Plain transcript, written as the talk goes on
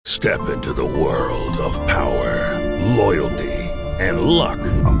Step into the world of power, loyalty, and luck.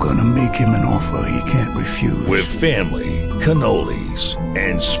 I'm gonna make him an offer he can't refuse. With family, cannolis,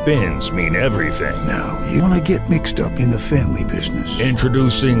 and spins mean everything. Now, you wanna get mixed up in the family business.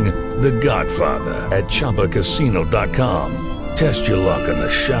 Introducing The Godfather at ChumbaCasino.com. Test your luck in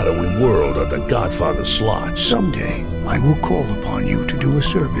the shadowy world of The Godfather slot. Someday, I will call upon you to do a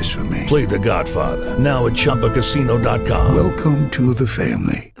service for me. Play The Godfather now at ChumbaCasino.com. Welcome to the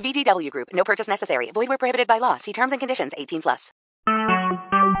family. VGW Group. No purchase necessary. Void where prohibited by law. See terms and conditions. 18+.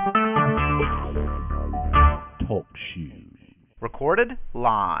 Talk shoes. Recorded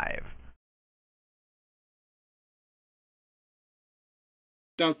live.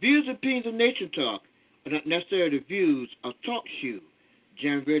 The views and opinions of Nation Talk are not necessarily the views of Talk Shoe,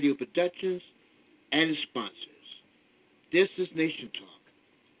 Jam Radio Productions, and its sponsors. This is Nation Talk.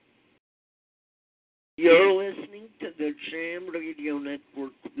 You're listening to the Jam Radio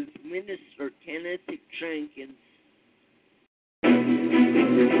Network with Minister Kenneth Jenkins.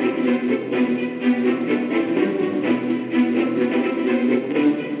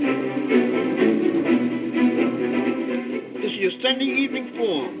 This is your Sunday evening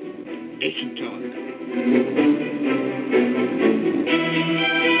forum, Nation Talk.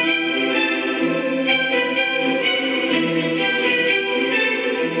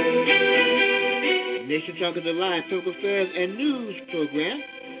 Nation Talk is a live public affairs and news program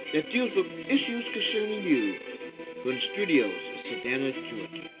that deals with issues concerning you from the studios of Savannah,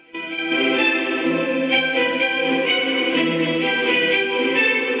 Georgia.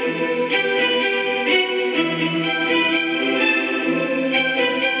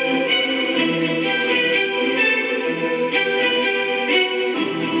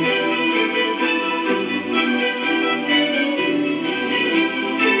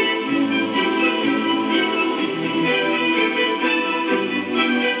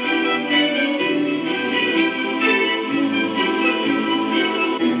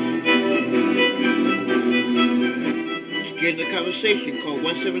 Conversation, call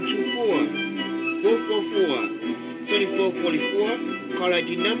 1724-444-7444. Call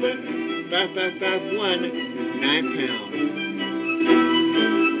ID number 5551 9#.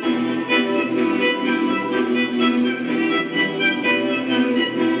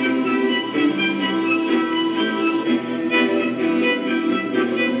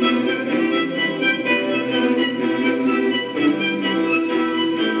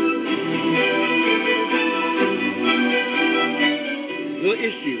 Your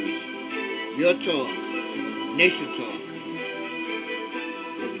issues, your talk, Nation Talk.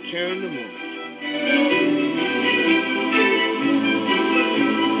 We'll return in a moment.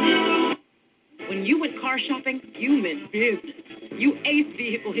 When you went car shopping, you meant business. You aced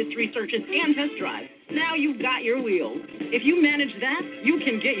vehicle history searches and test drives. Now you've got your wheels. If you manage that, you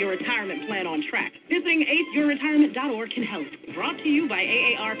can get your retirement plan on track. Visiting aceyourretirement.org can help. Brought to you by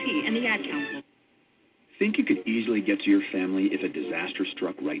AARP and the Ad Council. Think you could easily get to your family if a disaster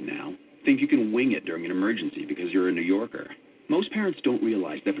struck right now? Think you can wing it during an emergency because you're a New Yorker? Most parents don't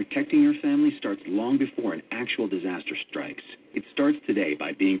realize that protecting your family starts long before an actual disaster strikes. It starts today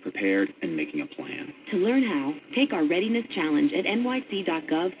by being prepared and making a plan. To learn how, take our Readiness Challenge at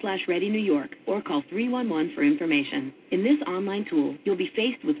nyc.gov/ReadyNewYork or call 311 for information. In this online tool, you'll be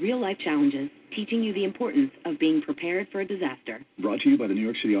faced with real-life challenges, teaching you the importance of being prepared for a disaster. Brought to you by the New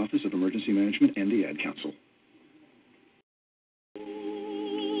York City Office of Emergency Management and the Ad Council.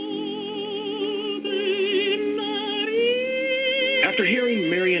 After hearing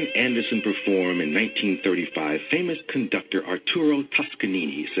Marian Anderson perform in 1935, famous conductor Arturo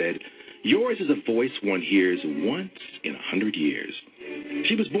Toscanini said, "Yours is a voice one hears once in 100 years."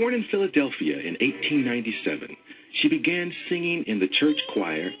 She was born in Philadelphia in 1897. She began singing in the church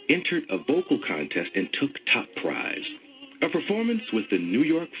choir, entered a vocal contest, and took top prize. A performance with the New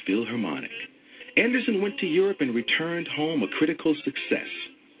York Philharmonic. Anderson went to Europe and returned home a critical success.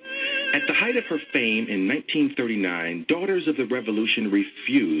 At the height of her fame in 1939, Daughters of the Revolution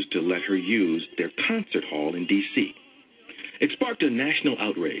refused to let her use their concert hall in D.C. It sparked a national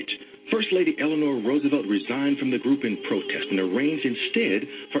outrage. First Lady Eleanor Roosevelt resigned from the group in protest and arranged instead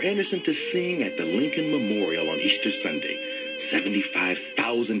for Anderson to sing at the Lincoln Memorial on Easter Sunday.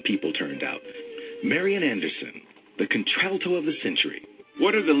 75,000 people turned out. Marian Anderson, the contralto of the century.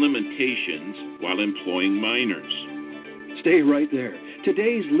 What are the limitations while employing minors? Stay right there.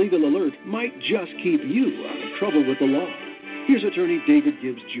 Today's legal alert might just keep you out of trouble with the law. Here's attorney David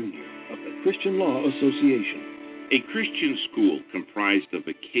Gibbs, Jr. of the Christian Law Association. A Christian school comprised of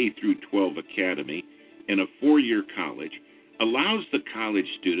a K-12 academy and a 4-year college allows the college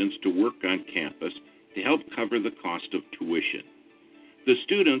students to work on campus to help cover the cost of tuition. The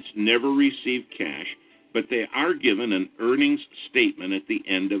students never receive cash, but they are given an earnings statement at the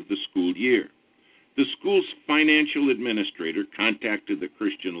end of the school year. The school's financial administrator contacted the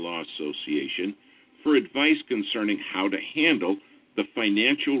Christian Law Association for advice concerning how to handle the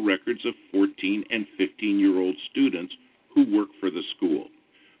financial records of 14 and 15-year-old students who work for the school.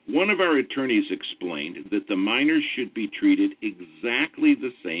 One of our attorneys explained that the minors should be treated exactly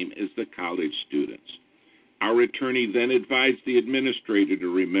the same as the college students. Our attorney then advised the administrator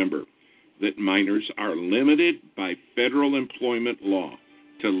to remember that minors are limited by federal employment law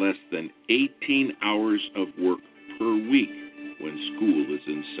to less than 18 hours of work per week when school is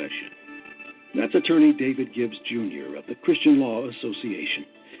in session. That's attorney David Gibbs, Jr. of the Christian Law Association.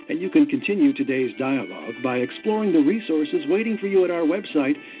 And you can continue today's dialogue by exploring the resources waiting for you at our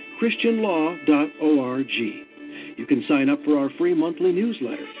website, christianlaw.org. You can sign up for our free monthly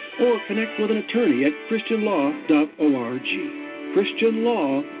newsletter or connect with an attorney at christianlaw.org.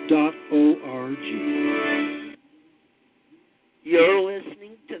 christianlaw.org. You're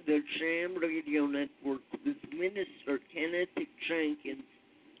listening to the Jam Radio Network with Minister Kenneth Jenkins.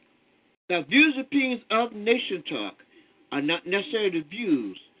 The views and opinions of Nation Talk are not necessarily the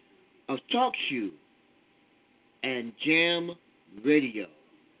views of Talk Shoe and Jam Radio.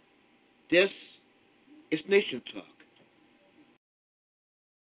 This is Nation Talk.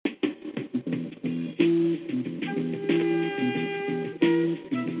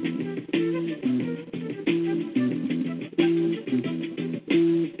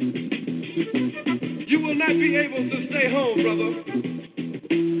 You will not be able to stay home, brother.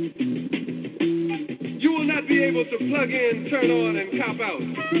 You will not be able to plug in, turn on, and cop out.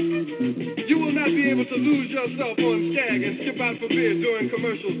 You will not be able to lose yourself on Skag and skip out for beer during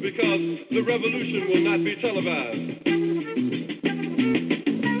commercials because the revolution will not be televised.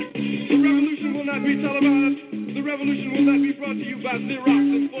 The revolution will not be televised. The revolution will not be brought to you by Xerox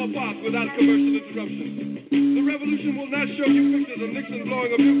in 4 parts without commercial interruptions. The revolution will not show you pictures of Nixon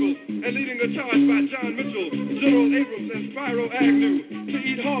blowing a bugle and leading a charge by John Mitchell, General Abrams, and Spyro Agnew to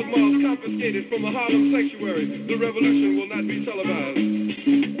eat hog maws confiscated from a Harlem sanctuary. The revolution will not be televised.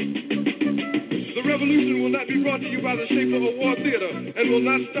 The revolution will not be brought to you by the Schaefer Award Theater and will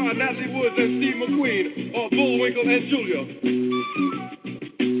not star Natalie Woods and Steve McQueen or Bullwinkle and Julia.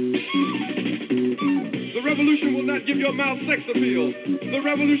 The revolution will not give your mouth sex appeal. The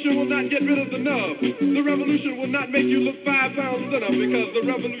revolution will not get rid of the nub. The revolution will not make you look 5 pounds thinner because the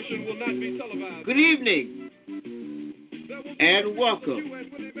revolution will not be televised. Good evening and welcome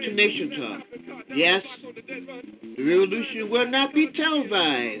to Nation Talk. Yes, the revolution will not be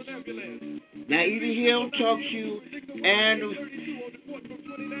televised. Not even here on Talk Shoe and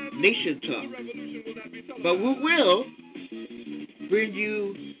Nation Talk. But we will bring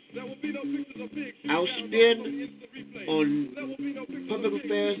you our spin on public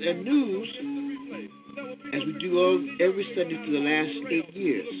affairs and news as we do every Sunday for the last 8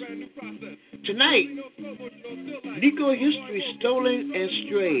 years. Tonight, Negro history stolen and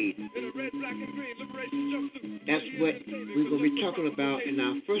strayed. That's what we're going to be talking about in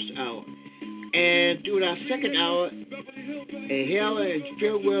our first hour. And during our second hour, a hail and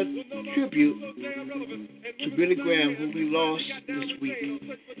farewell tribute to Billy Graham, who we lost this week at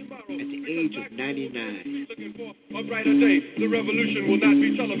the age of 99. A brighter day, the revolution will not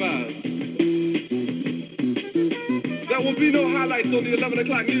be televised. There will be no highlights on the 11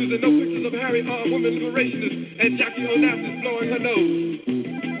 o'clock news and no pictures of Harry armed women liberationists and Jackie Onassis blowing her nose.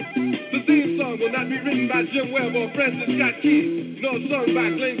 The theme song will not be written by Jim Webb or Francis Scott Key, nor sung by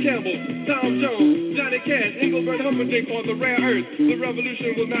Glenn Campbell, Tom Jones, Johnny Cash, Engelbert Humperdinck, or The Rare Earth. The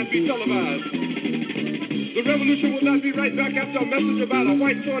revolution will not be televised. The revolution will not be right back after a message about a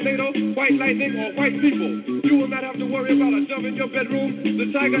white tornado, white lightning, or white people. You will not have to worry about a dove in your bedroom,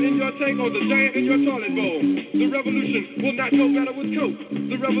 the tiger in your tank, or the giant in your toilet bowl. The revolution will not go better with Coke.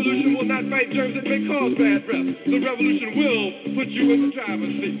 The revolution will not fight germs that may cause bad breath. The revolution will put you in the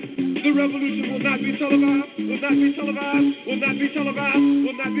driver's seat. The revolution will not be televised, will not be televised, will not be televised,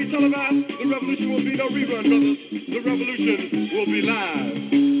 will not be televised. The revolution will be no rerun, brothers. The revolution will be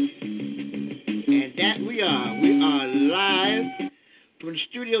live. And that we are. We are live from the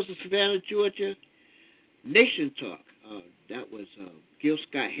studios of Savannah, Georgia. Nation Talk. That was Gil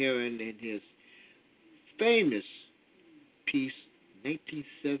Scott-Heron and his famous piece,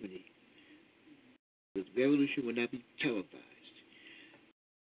 1970. The revolution will not be televised.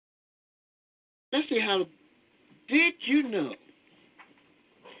 Let's see how. Did you know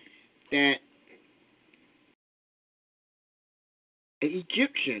that an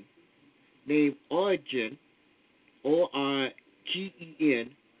Egyptian named Origen,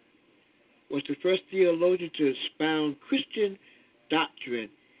 O-R-G-E-N, was the first theologian to expound Christian doctrine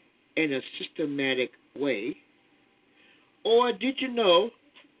in a systematic way? Or did you know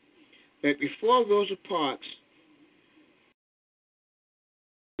that before Rosa Parks,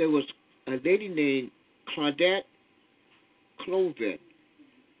 there was a lady named Claudette Colvin,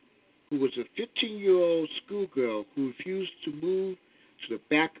 who was a 15-year-old schoolgirl who refused to move to the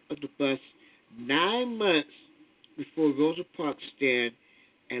back of the bus 9 months before Rosa Parks stand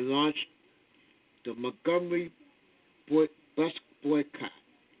and launched the Montgomery bus boycott.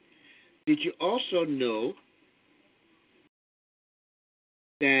 Did you also know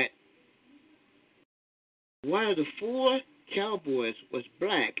that one of the 4 cowboys was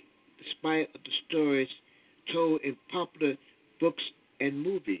black, despite the stories told in popular books and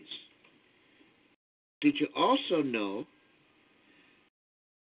movies? Did you also know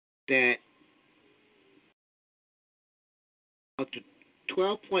that of the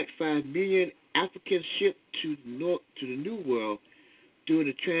 12.5 million Africans shipped to the New World during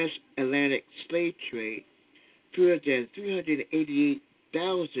the transatlantic slave trade, fewer than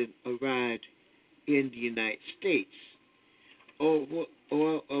 388,000 arrived in the United States? Or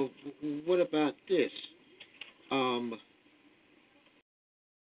what about this?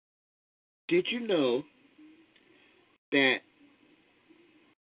 Did you know that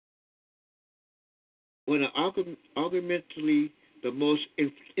when argumentally the most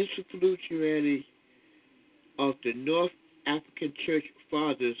influential of the North African Church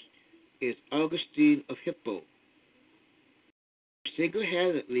Fathers is Augustine of Hippo,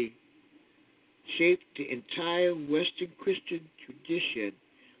 single-handedly shaped the entire Western Christian tradition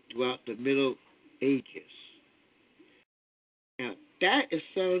throughout the Middle Ages. Now, that is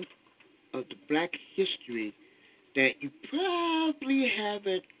some of the black history that you probably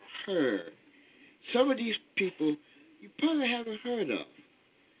haven't heard. Some of these people you probably haven't heard of.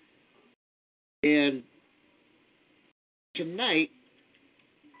 And tonight,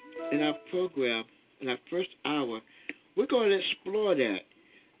 in our program, in our first hour, we're going to explore that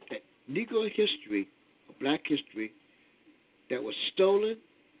Negro history, or black history, that was stolen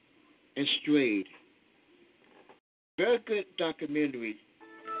and strayed. Very good documentary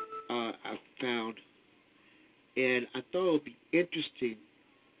I found, and I thought it would be interesting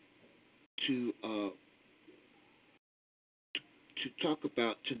to talk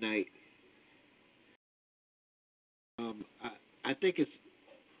about tonight. I think it's,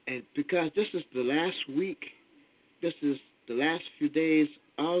 and because this is the last week, this is the last few days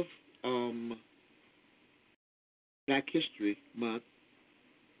of Black History Month,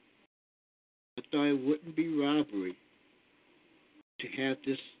 I thought it wouldn't be robbery to have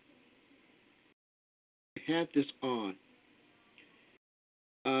this on.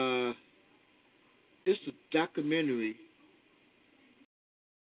 This documentary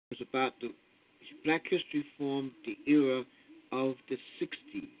was about the Black History formed the era of the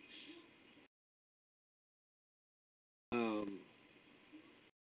 60s.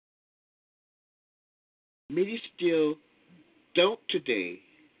 Many still don't today.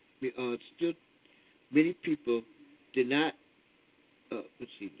 Still, many people did not.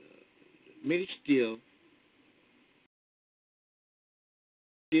 Many still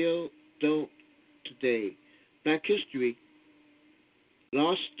don't today. Black History,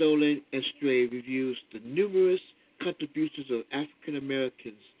 Lost, Stolen, and Stray reviews the numerous contributions of African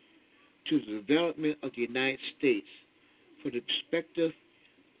Americans to the development of the United States from the perspective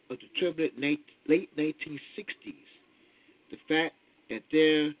of the turbulent late 1960s. The fact that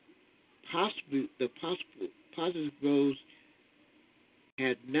the possible positive roles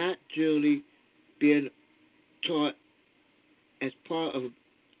had not generally been taught as part of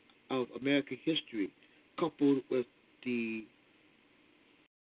American history, coupled with the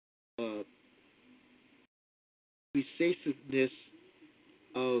pervasiveness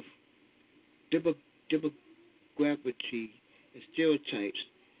of demography and stereotypes,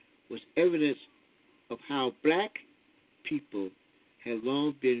 was evidence of how black people had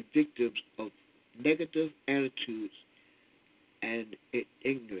long been victims of negative attitudes and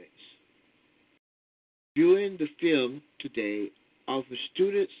ignorance. Viewing the film today offers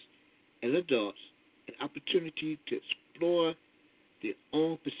students and adults an opportunity to explore their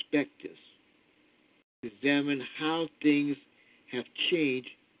own perspectives, examine how things have changed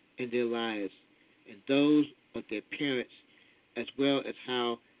in their lives and those of their parents, as well as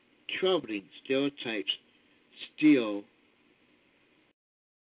how troubling stereotypes still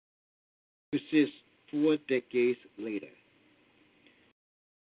persist 4 decades later.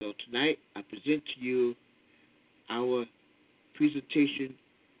 So tonight I present to you our presentation,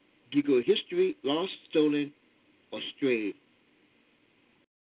 Negro History, Lost, Stolen, or Strayed.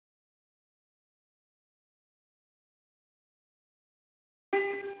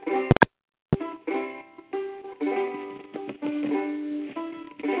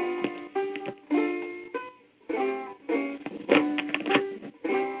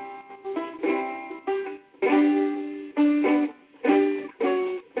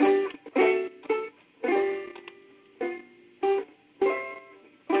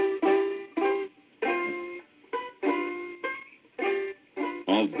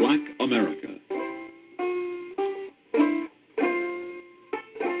 Black America.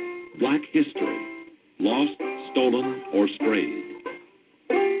 Black history, lost, stolen, or strayed.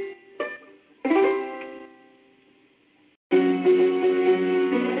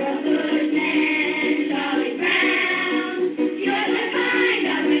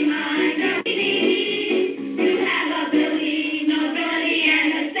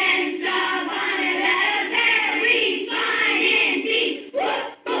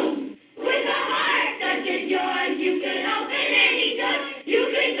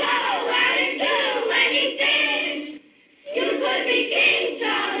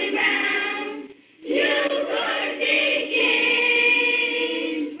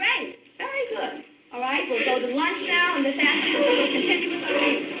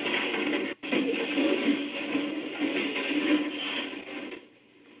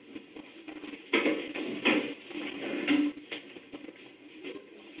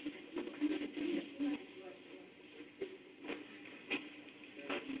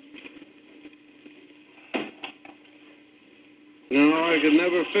 No, I could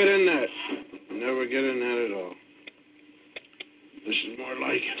never fit in that. Never get in that at all. This is more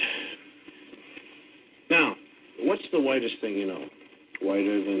like it. Now, what's the whitest thing you know?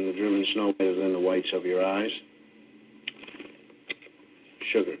 Whiter than the driven snow, whiter than the whites of your eyes?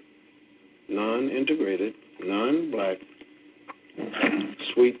 Sugar. Non-integrated, non-black,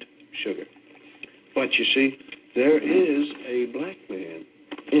 sweet sugar. But you see, there is a black man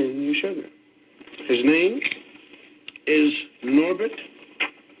in your sugar. His name is Norbert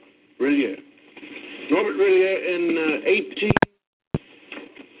Rillier. Norbert Rillier in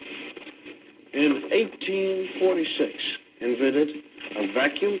 1846 invented a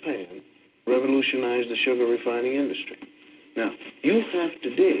vacuum pan, revolutionized the sugar refining industry. Now, you have to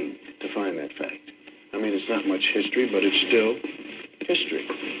dig to find that fact. I mean, it's not much history, but it's still history.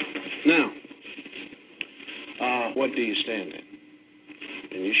 Now, what do you stand in?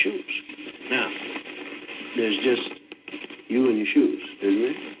 In your shoes. Now, there's just you and your shoes, isn't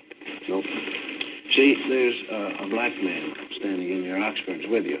there? Nope. See, there's a black man standing in your Oxfords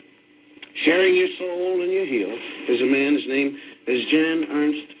with you. Sharing your soul and your heel is a man, his name is Jan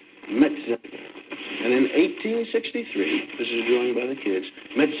Ernst Metzelger. And in 1863, this is drawing by the kids,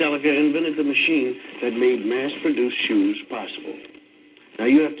 Metzelger invented the machine that made mass-produced shoes possible. Now,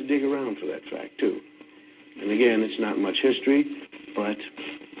 you have to dig around for that fact, too. And again, it's not much history, but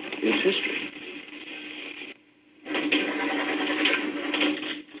it's history.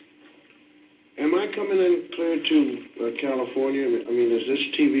 Am I coming in clear to California? I mean, is this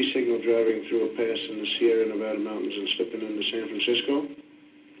TV signal driving through a pass in the Sierra Nevada mountains and slipping into San Francisco?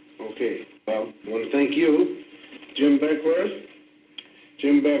 Okay. Well, I want to thank you, Jim Beckworth.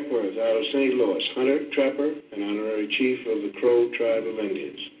 Jim Beckworth out of St. Louis, hunter, trapper, and honorary chief of the Crow tribe of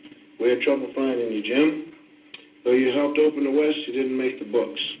Indians. We had trouble finding you, Jim. Though you helped open the West, you didn't make the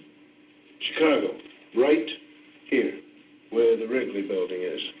books. Chicago, right here, where the Wrigley building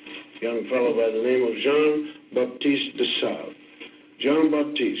is. Young fellow by the name of Jean-Baptiste de Sable. Jean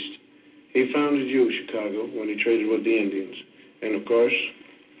Baptiste, he founded you, Chicago, when he traded with the Indians. And, of course,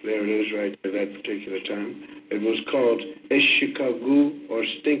 there it is right at that particular time. It was called Chicago, or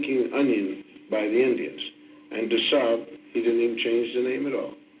Stinking Onion, by the Indians. And de Sable, he didn't even change the name at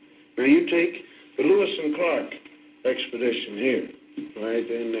all. Now, you take the Lewis and Clark expedition here, right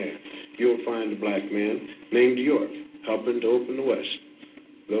in there. You'll find a black man named York, helping to open the West.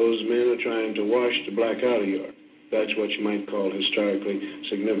 Those men are trying to wash the black out of York. That's what you might call historically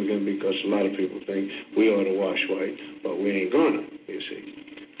significant, because a lot of people think we ought to wash white, but we ain't gonna, you see.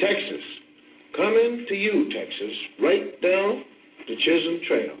 Texas. Coming to you, Texas, right down the Chisholm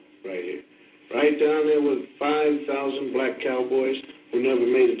Trail, right here. Right down there with 5,000 black cowboys who never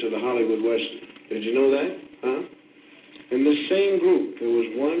made it to the Hollywood Western. Did you know that? Huh? In this same group, there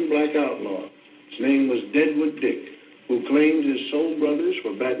was one black outlaw. His name was Deadwood Dick, who claimed his soul brothers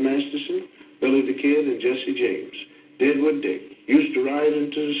were Bat Masterson, Billy the Kid, and Jesse James. Deadwood Dick used to ride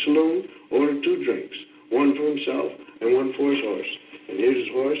into the saloon, order 2 drinks, one for himself and one for his horse. And here's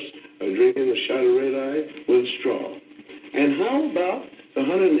his horse, drinking a shot of red-eye with straw. And how about the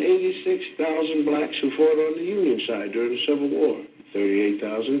 186,000 blacks who fought on the Union side during the Civil War?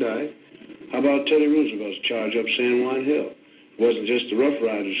 38,000 died. How about Teddy Roosevelt's charge up San Juan Hill? It wasn't just the Rough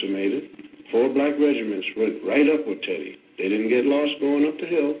Riders who made it. 4 black regiments went right up with Teddy. They didn't get lost going up the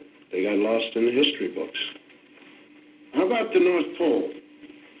hill. They got lost in the history books. How about the North Pole?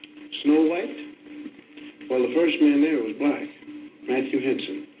 Snow White? Well, the first man there was black, Matthew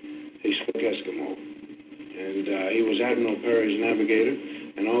Henson. He spoke Eskimo. And he was Admiral Perry's navigator.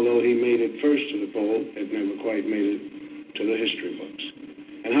 And although he made it first to the pole, it never quite made it to the history books.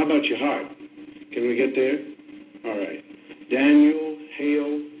 And And how about your heart? Can we get there? All right. Daniel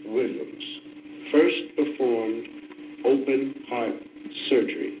Hale Williams first performed open heart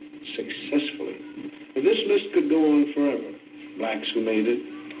surgery successfully. And this list could go on forever. Blacks who made it,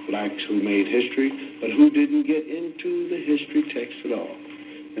 blacks who made history, but who didn't get into the history text at all.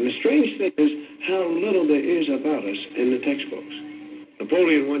 And the strange thing is how little there is about us in the textbooks.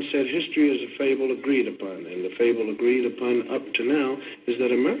 Napoleon once said history is a fable agreed upon, and the fable agreed upon up to now is that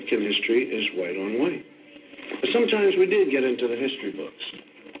American history is white on white. But sometimes we did get into the history books.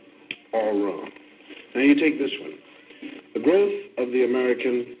 All wrong. Now you take this one. The Growth of the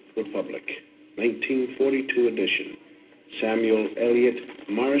American Republic, 1942 edition. Samuel Eliot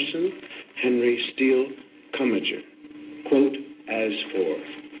Morrison, Henry Steele Commager. Quote, as for.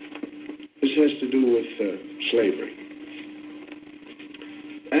 This has to do with slavery.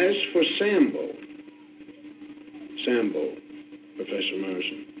 As for Sambo, Professor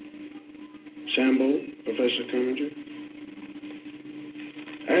Morrison. Sambo, Professor Commager.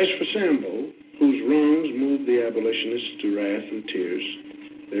 As for Sambo, whose wrongs moved the abolitionists to wrath and tears,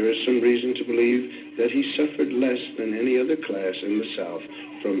 there is some reason to believe that he suffered less than any other class in the South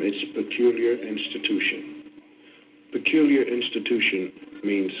from its peculiar institution. Peculiar institution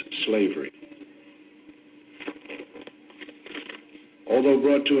means slavery. Although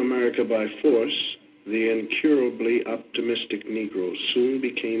brought to America by force, the incurably optimistic Negro soon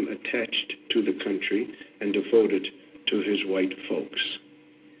became attached to the country and devoted to his white folks.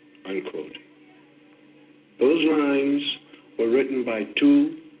 Unquote. Those lines were written by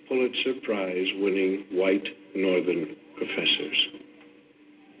two Pulitzer Prize-winning white Northern professors.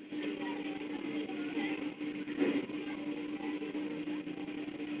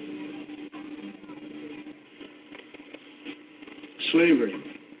 Slavery.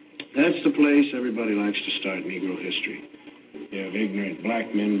 That's the place everybody likes to start Negro history. You have ignorant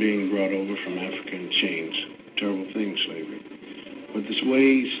black men being brought over from Africa in chains. Terrible thing, slavery. But this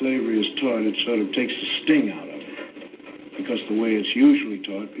way slavery is taught, it sort of takes the sting out of it. Because the way it's usually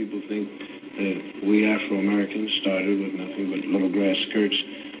taught, people think that we Afro-Americans started with nothing but little grass skirts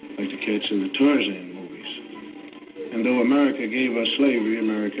like the cats in the Tarzan movies. And though America gave us slavery,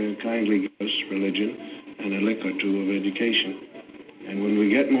 America kindly gave us religion and a lick or two of education. And when we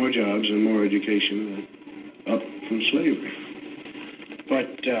get more jobs and more education, up from slavery.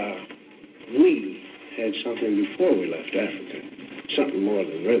 But we had something before we left Africa, something more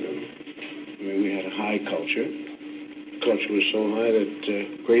than rhythm. I mean, we had a high culture. Culture was so high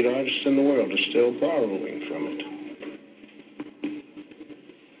that great artists in the world are still borrowing from it.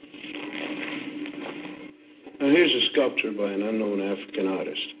 Now, here's a sculpture by an unknown African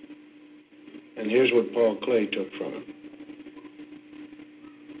artist. And here's what Paul Klee took from him.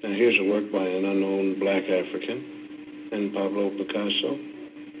 Now, here's a work by an unknown black African, and Pablo Picasso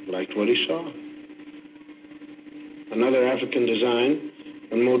liked what he saw. Another African design,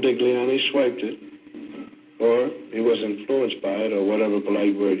 and Modigliani swiped it, or he was influenced by it, or whatever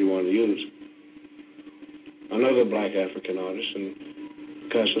polite word you want to use. Another black African artist, and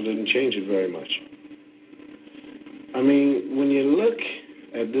Picasso didn't change it very much. I mean, when you look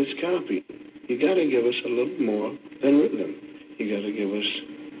at this copy, you got to give us a little more than rhythm. You got to give us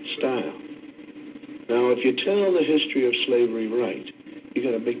style. Now, if you tell the history of slavery right, you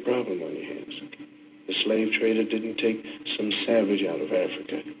got a big problem on your hands. The slave trader didn't take some savage out of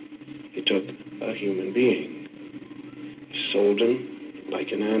Africa. He took a human being, sold him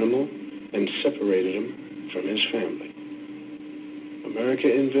like an animal, and separated him from his family. America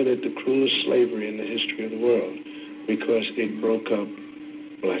invented the cruelest slavery in the history of the world because it broke up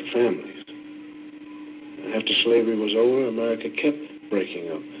black families. And after slavery was over, America kept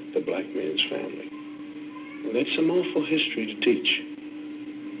breaking up the black man's family. And that's some awful history to teach.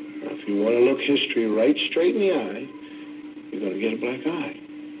 Now, if you want to look history right straight in the eye, you're going to get a black eye.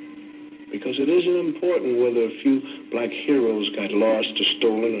 Because it isn't important whether a few black heroes got lost or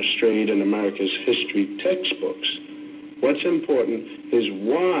stolen or strayed in America's history textbooks. What's important is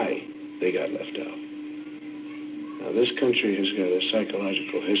why they got left out. Now, this country has got a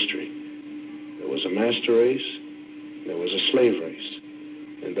psychological history. There was a master race, there was a slave race.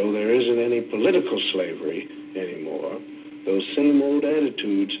 And though there isn't any political slavery anymore, those same old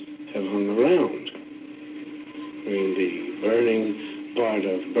attitudes have hung around. I mean, the burning part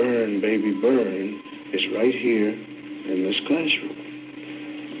of burn, baby, burn is right here in this classroom.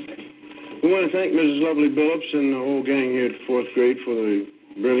 We want to thank Mrs. Lovely Billups and the whole gang here at 4th grade for the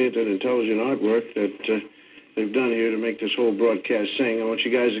brilliant and intelligent artwork that they've done here to make this whole broadcast sing. I want you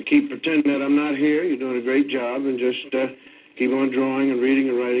guys to keep pretending that I'm not here. You're doing a great job, and just keep on drawing and reading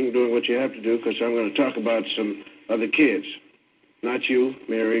and writing and doing what you have to do, because I'm going to talk about some other kids. Not you,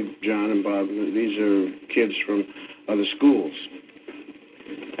 Mary, John, and Bob. These are kids from other schools.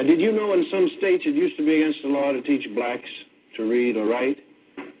 And did you know in some states it used to be against the law to teach blacks to read or write?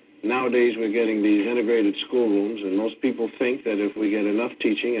 Nowadays we're getting these integrated schoolrooms, and most people think that if we get enough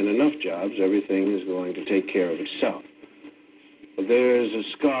teaching and enough jobs, everything is going to take care of itself. But there is a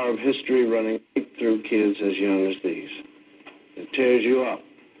scar of history running right through kids as young as these. It tears you up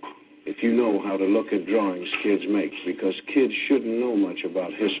if you know how to look at drawings kids make, because kids shouldn't know much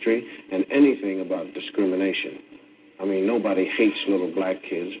about history and anything about discrimination. I mean, nobody hates little black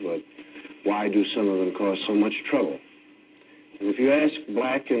kids, but why do some of them cause so much trouble? And if you ask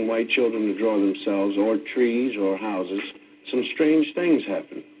black and white children to draw themselves, or trees, or houses, some strange things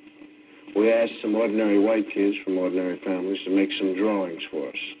happen. We asked some ordinary white kids from ordinary families to make some drawings for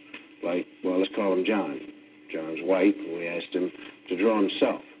us. Like, well, let's call him John. John's white, and we asked him to draw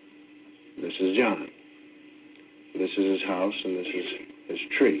himself. This is John. This is his house, and this is his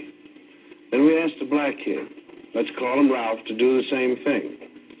tree. Then we asked a black kid, let's call him Ralph, to do the same thing.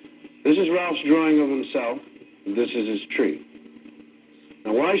 This is Ralph's drawing of himself. This is his tree.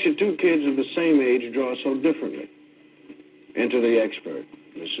 Now, why should two kids of the same age draw so differently? Enter the expert.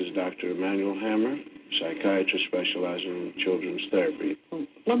 This is Dr. Emmanuel Hammer, psychiatrist specializing in children's therapy.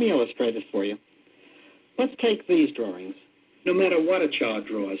 Let me illustrate it for you. Let's take these drawings. No matter what a child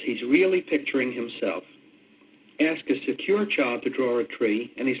draws, he's really picturing himself. Ask a secure child to draw a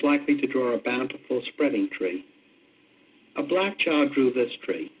tree, and he's likely to draw a bountiful, spreading tree. A black child drew this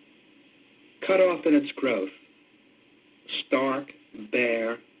tree, cut off in its growth, stark,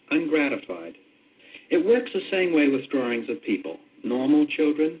 bare, ungratified. It works the same way with drawings of people. Normal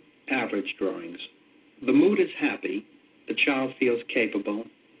children, average drawings. The mood is happy, the child feels capable,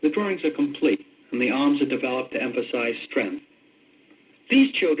 the drawings are complete, and the arms are developed to emphasize strength.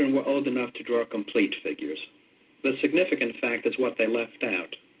 These children were old enough to draw complete figures. The significant fact is what they left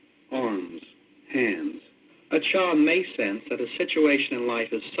out: arms, hands. A child may sense that a situation in life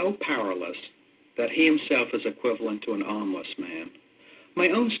is so powerless that he himself is equivalent to an armless man. My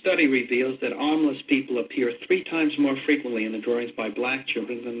own study reveals that armless people appear 3 times more frequently in the drawings by black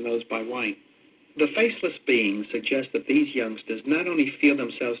children than those by white. The faceless beings suggest that these youngsters not only feel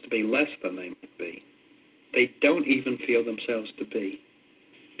themselves to be less than they might be, they don't even feel themselves to be.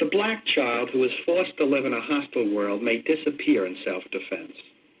 The black child who is forced to live in a hostile world may disappear in self-defense.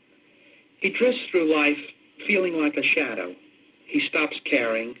 He drifts through life feeling like a shadow. He stops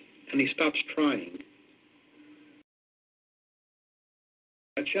caring, and he stops trying.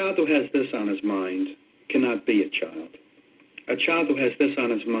 A child who has this on his mind cannot be a child. A child who has this on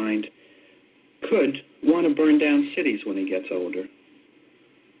his mind could want to burn down cities when he gets older.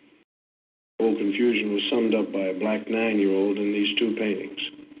 Whole confusion was summed up by a black 9-year-old in these 2 paintings.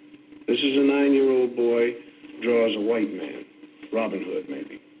 This is a 9-year-old boy draws a white man, Robin Hood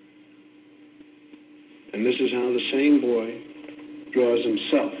maybe. And this is how the same boy draws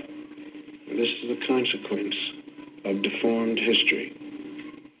himself. And this is the consequence of deformed history.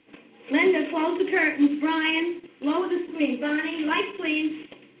 Linda, close the curtains. Brian, lower the screen. Bonnie, lights, please.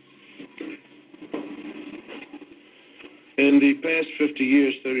 In the past 50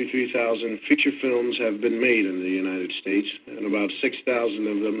 years, 33,000 feature films have been made in the United States, and about 6,000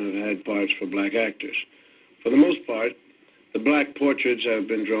 of them have had parts for black actors. For the most part, the black portraits have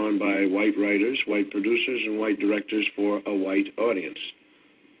been drawn by white writers, white producers, and white directors for a white audience.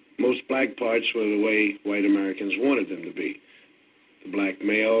 Most black parts were the way white Americans wanted them to be. The black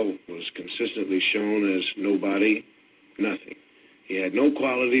male was consistently shown as nobody, nothing. He had no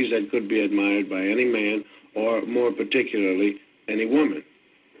qualities that could be admired by any man, or more particularly, any woman.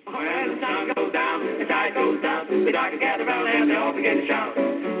 When the sun goes down, the tide goes down, the dark gather round and they all begin to shout,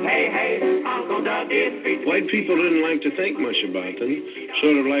 hey, hey, Uncle Doug is free. White people didn't like to think much about them,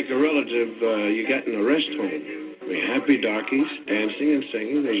 sort of like a relative you got in a rest home. The happy darkies, dancing and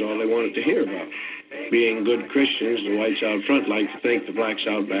singing was all they wanted to hear about. Being good Christians, the whites out front liked to think the blacks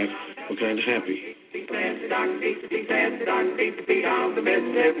out back were kind of happy.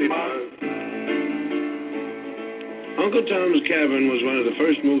 Uncle Tom's Cabin was one of the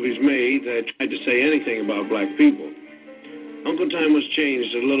first movies made that tried to say anything about black people. Uncle Tom was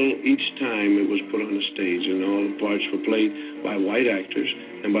changed a little each time it was put on the stage, and all the parts were played by white actors,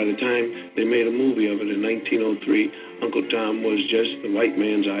 and by the time they made a movie of it in 1903, Uncle Tom was just the white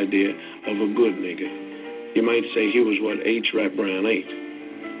man's idea of a good nigger. You might say he was what H. Rap Brown ate.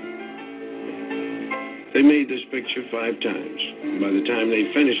 They made this picture 5 times. By the time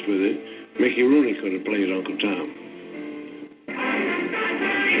they finished with it, Mickey Rooney could have played Uncle Tom.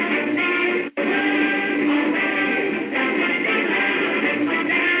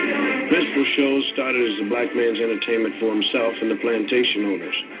 Mr. minstrel shows started as the black man's entertainment for himself and the plantation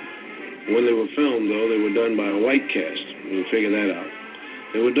owners. When they were filmed, though, they were done by a white cast. You can figure that out.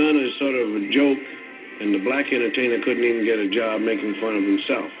 They were done as sort of a joke, and the black entertainer couldn't even get a job making fun of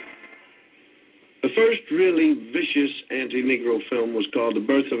himself. The first really vicious anti-Negro film was called The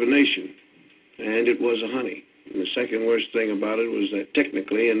Birth of a Nation, and it was a honey. And the second worst thing about it was that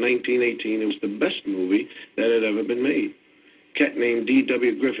technically, in 1918, it was the best movie that had ever been made. A cat named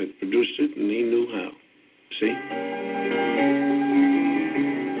D.W. Griffith produced it, and he knew how. See?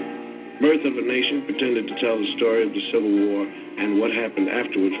 Birth of a Nation pretended to tell the story of the Civil War and what happened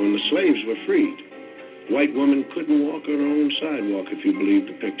afterwards when the slaves were freed. White women couldn't walk on their own sidewalk, if you believe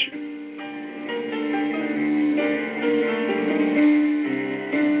the picture.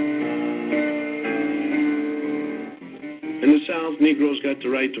 In the South, Negroes got the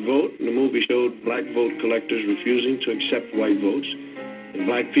right to vote, and the movie showed black vote collectors refusing to accept white votes, and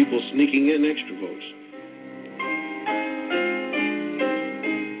black people sneaking in extra votes.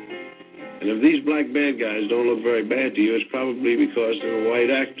 And if these black bad guys don't look very bad to you, it's probably because they were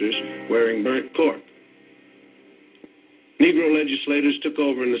white actors wearing burnt cork. Negro legislators took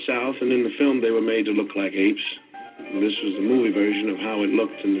over in the South, and in the film they were made to look like apes. And this was the movie version of how it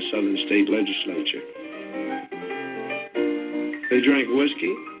looked in the Southern state legislature. They drank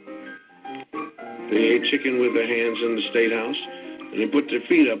whiskey, they ate chicken with their hands in the State House, and they put their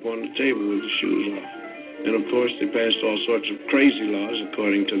feet up on the table with the shoes off. And of course they passed all sorts of crazy laws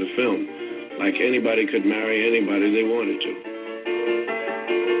according to the film, like anybody could marry anybody they wanted to.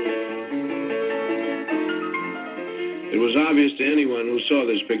 It was obvious to anyone who saw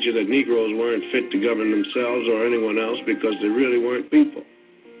this picture that Negroes weren't fit to govern themselves or anyone else because they really weren't people.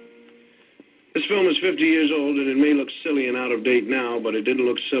 This film is 50 years old, and it may look silly and out of date now, but it didn't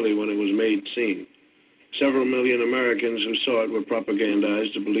look silly when it was made seen. Several million Americans who saw it were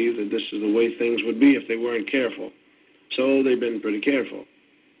propagandized to believe that this is the way things would be if they weren't careful. So they've been pretty careful.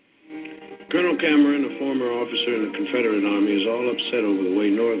 Colonel Cameron, a former officer in the Confederate Army, is all upset over the way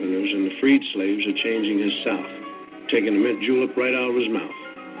Northerners and the freed slaves are changing his South, taking a mint julep right out of his mouth.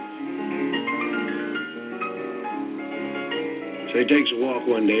 So he takes a walk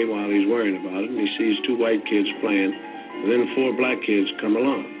one day while he's worrying about it, and he sees two white kids playing, and then four black kids come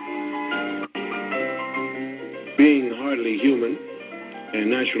along. Being hardly human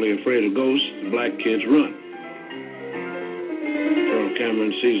and naturally afraid of ghosts, the black kids run. Colonel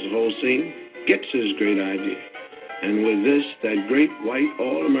Cameron sees the whole scene, gets his great idea, and with this, that great white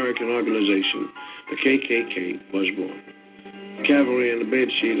all-American organization, the KKK, was born. The cavalry and the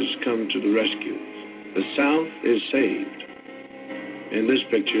bedsheet has come to the rescue. The South is saved. In this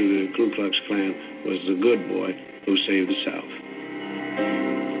picture, the Ku Klux Klan was the good boy who saved the South.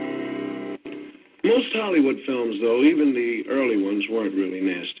 Most Hollywood films, though, even the early ones, weren't really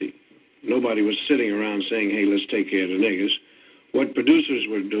nasty. Nobody was sitting around saying, hey, let's take care of the niggers. What producers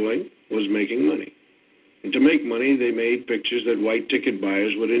were doing was making money. And to make money, they made pictures that white ticket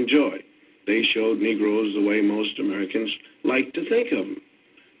buyers would enjoy. They showed Negroes the way most Americans like to think of them.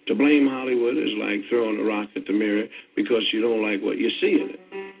 To blame Hollywood is like throwing a rock at the mirror because you don't like what you see in it.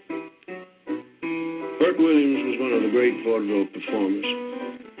 Burt Williams was one of the great vaudeville performers.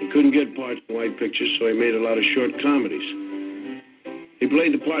 He couldn't get parts in white pictures, so he made a lot of short comedies. He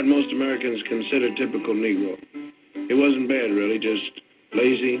played the part most Americans consider typical Negro. He wasn't bad, really, just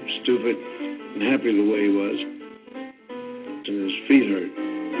lazy, stupid, and happy the way he was. And his feet hurt.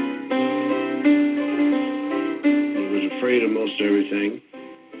 He was afraid of most everything.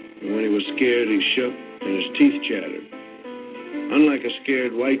 And when he was scared, he shook and his teeth chattered. Unlike a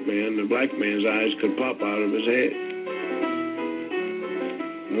scared white man, the black man's eyes could pop out of his head.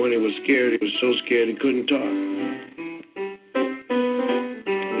 And when he was scared, he was so scared he couldn't talk.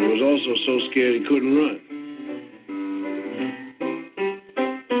 And he was also so scared he couldn't run.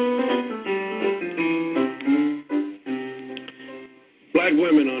 Black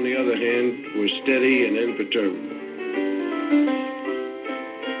women, on the other hand, were steady and imperturbable.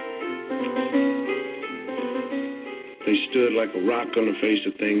 They stood like a rock on the face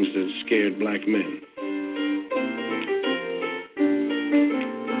of things that scared black men.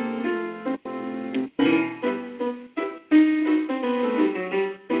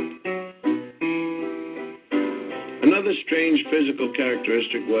 Another strange physical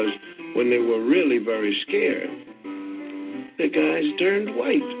characteristic was when they were really very scared, the guys turned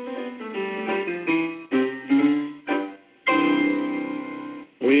white.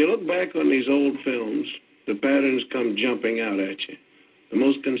 When you look back on these old films, the patterns come jumping out at you. The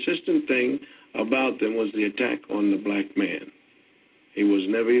most consistent thing about them was the attack on the black man. He was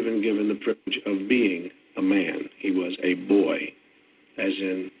never even given the privilege of being a man. He was a boy, as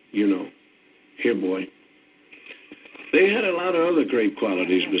in, you know, Here, boy. They had a lot of other great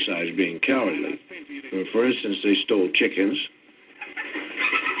qualities besides being cowardly. For instance, they stole chickens.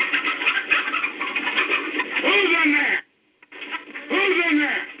 Who's in there? Who's in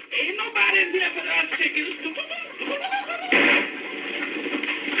there? Ain't nobody in there but us chickens.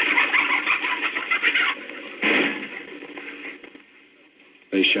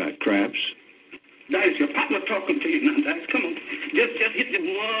 They shot craps. Dice, your papa talking to you now, Dice. Come on. Just hit them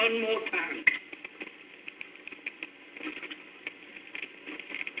one more time.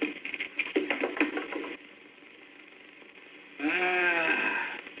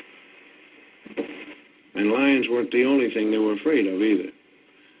 And lions weren't the only thing they were afraid of either.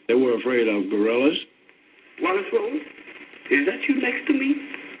 They were afraid of gorillas. Wonderful. Is that you next to me?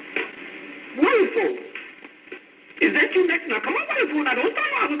 Wonderful. Is that you next to me? Now, come on, Wonderful. Now, don't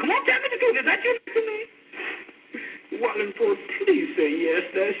stand around. Come on, tell me the truth. Is that you next to me? Wonderful. Please say yes,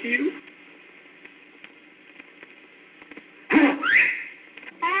 that's you.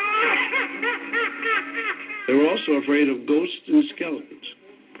 They were also afraid of ghosts and skeletons.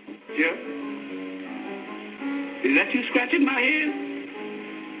 Yeah? Is that you scratching my head?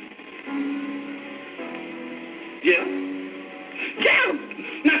 Yeah? Yeah!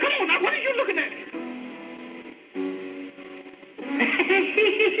 Now, come on. Now, what are you looking at?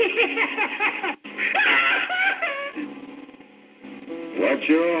 What's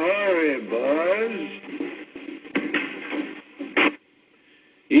your hurry, Buzz?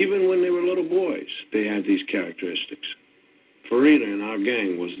 Even when they were little boys, they had these characteristics. Farida in our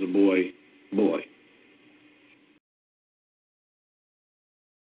gang was the boy.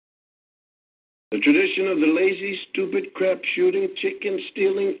 The tradition of the lazy, stupid, crap-shooting,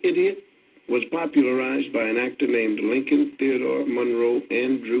 chicken-stealing idiot was popularized by an actor named Lincoln Theodore Monroe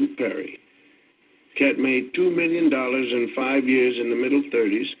Andrew Perry. Cat made $2 million in 5 years in the middle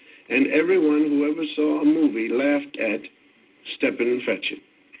 30s, and everyone who ever saw a movie laughed at Step and Fetch It.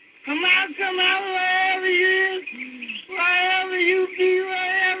 Come out, wherever you is, wherever you be,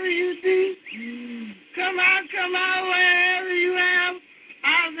 wherever you be. Come out, wherever you am.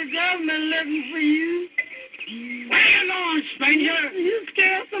 How's the government looking for you? Where you going, stranger? You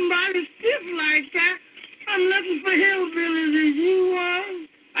scare somebody stiff like that. I'm looking for hillbillies as you are.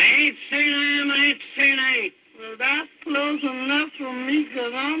 I ain't saying I am, I ain't saying I ain't. Well, that's close enough for me,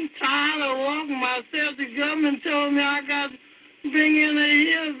 because I'm tired of walking myself. The government told me I got to bring in a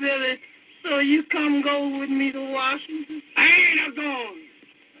hillbilly, so you come go with me to Washington. I ain't a-going.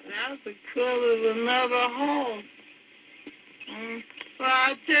 That's the color of another horse. So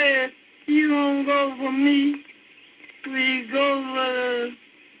I tell you, you don't go for me. We go for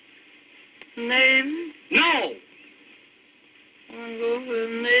the Navy. No! I go for the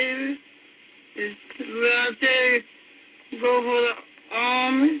Navy. I tell you, go for the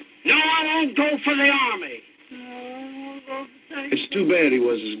Army. No, I won't go for the Army. No, I won't go for the... It's too bad he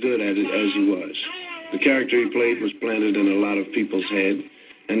was as good at it as he was. The character he played was planted in a lot of people's head,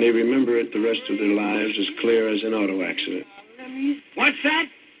 and they remember it the rest of their lives as clear as an auto accident. What's that?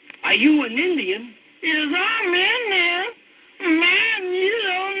 Are you an Indian? Yes, I'm Indian. Man, you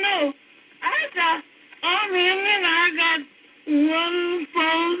don't know. I'm Indian. I got 1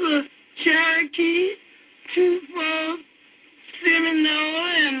 for the Cherokee, 2 for Seminole,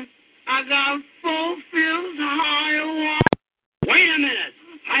 and I got 4/5 Hiawatha. Wait a minute.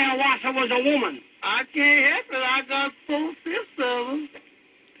 Hiawatha was a woman. I can't help it. I got 4/5 of them.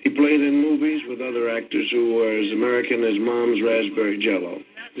 He played in movies with other actors who were as American as Mom's raspberry Jell-O.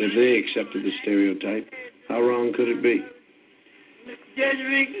 If they accepted the stereotype, how wrong could it be? Judge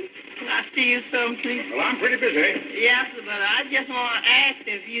Ricky, can I see you something, please? Well, I'm pretty busy. Yes, but I just want to ask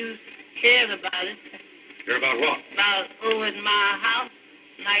if you cared about it. Care about what? About over at my house,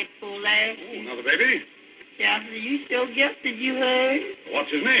 night before last. Oh, another baby? Yes, you still gifted, you heard?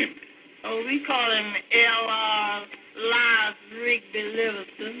 What's his name? Oh, we call him L.R. Elias Rigby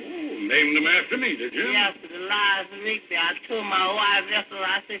Livingston. Oh, named him after me, did you? Yes, Elias Rigby. I told my wife yesterday,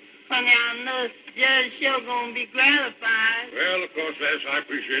 I said, honey, I know Judge Show going to be gratified. Well, of course, yes, I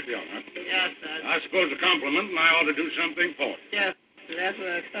appreciate the honor. Yes, sir. I suppose a compliment, and I ought to do something for it. Yes, that's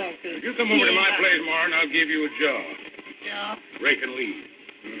what I thought. If you come over to my place tomorrow, and I'll give you a job. Yeah. Rake and lead.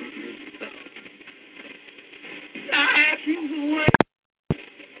 I asked you to work.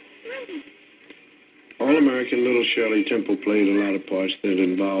 All-American little Shirley Temple played a lot of parts that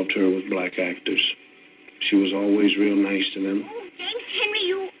involved her with black actors. She was always real nice to them. Oh, James Henry,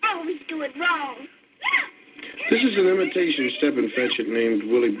 you always do it wrong. This is an imitation Step and Fetch It named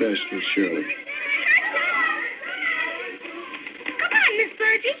Willie Best with Shirley. Come on, Miss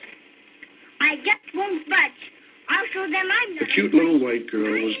Burgess. I just won't budge. I'll show them I'm not The cute little white girl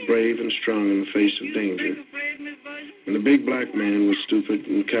was brave and strong in the face of danger, and the big black man was stupid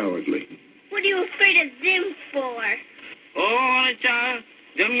and cowardly. What are you afraid of them for? Oh, child,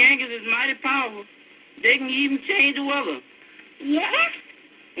 them Yankees is mighty powerful. They can even change the weather. Yes?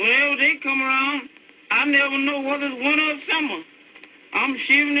 Well, they come around. I never know whether it's winter or summer. I'm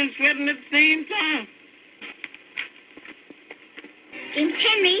shivering and sweating at the same time. And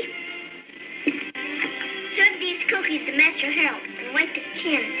Timmy, serve these cookies to match your health and wipe the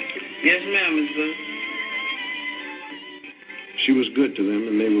chin. Yes, ma'am, Miss Bud. She was good to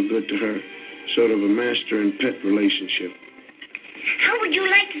them, and they were good to her. Sort of a master and pet relationship. How would you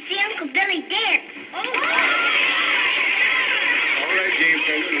like to see Uncle Billy dance? All right, game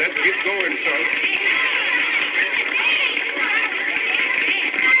fellas, let's get going, son.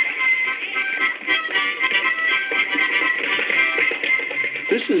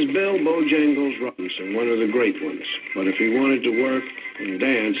 This is Bill Bojangles Robinson, one of the great ones. But if he wanted to work and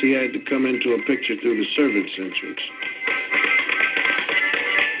dance, he had to come into a picture through the servants' entrance.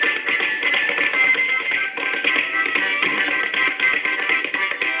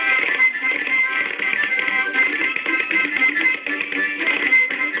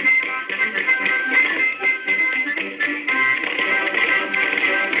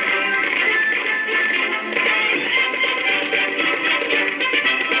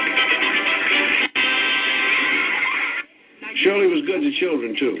 Shirley was good to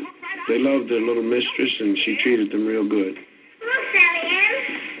children, too. They loved their little mistress, and she treated them real good. Look, Sally Ann.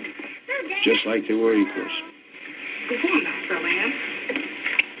 Just like they were equals. Go on now, Sally Ann.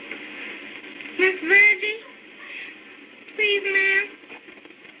 Miss Virgie, please, ma'am.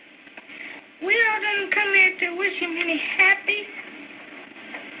 We all done come here to wish him many happy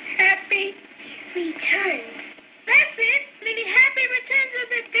returns. That's it. Many happy returns of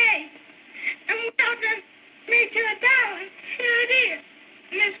the day. And we all done made you $1. Here it is.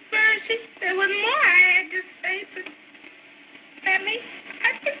 Miss Virgie, there was more I had to say, but I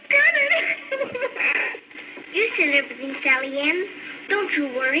just got it. You said everything, Sally Ann. Don't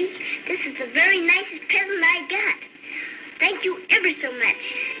you worry. This is the very nicest present I got. Thank you ever so much.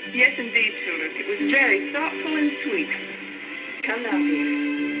 Yes, indeed, Phyllis. It was very thoughtful and sweet. Come now,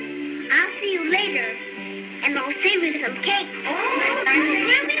 dear. I'll see you later. And I'll save you some cake.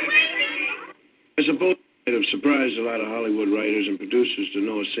 We'll be waiting. I suppose it would have surprised a lot of Hollywood writers and producers to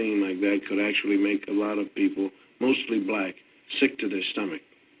know a scene like that could actually make a lot of people, mostly black, sick to their stomach.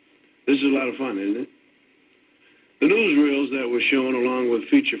 This is a lot of fun, isn't it? The newsreels that were shown along with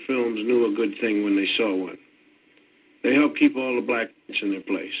feature films knew a good thing when they saw one. They helped keep all the blacks in their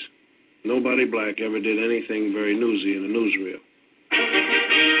place. Nobody black ever did anything very newsy in a newsreel.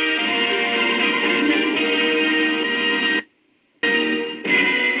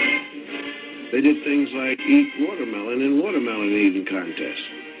 They did things like eat watermelon in watermelon eating contests.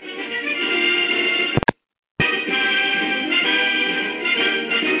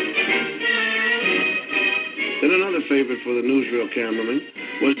 Then another favorite for the newsreel cameraman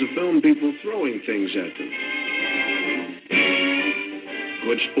was to film people throwing things at them.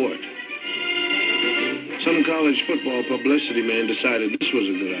 Good sport. Some college football publicity man decided this was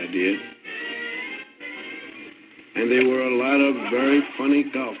a good idea. And there were a lot of very funny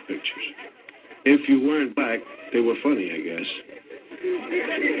golf pictures. If you weren't black, they were funny, I guess.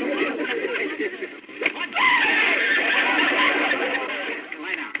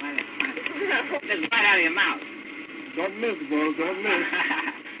 Lie down. Just right out of your mouth. Don't miss, boy, don't miss.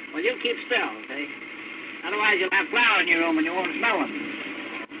 Well, you keep still, okay? Otherwise, you'll have flour in your room and you won't smell them.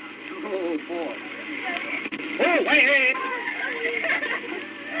 Oh, boy. Oh, wait.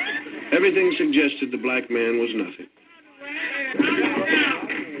 Everything suggested the black man was nothing.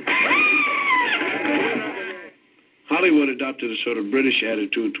 Hollywood adopted a sort of British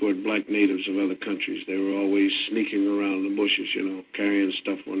attitude toward black natives of other countries. They were always sneaking around the bushes, carrying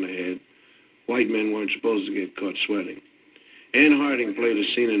stuff on their head. White men weren't supposed to get caught sweating. Ann Harding played a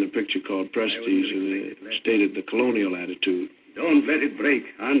scene in a picture called Prestige, and stated the colonial attitude. Don't let it break,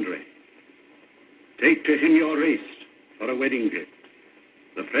 Andre. Take to him your wrist for a wedding gift.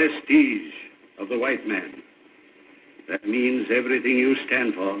 The prestige of the white man. That means everything you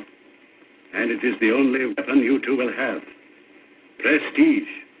stand for, and it is the only weapon you two will have. Prestige.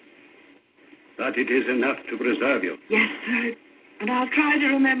 But it is enough to preserve you. Yes, sir. And I'll try to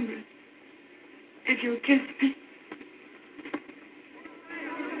remember it. If you'll kiss me.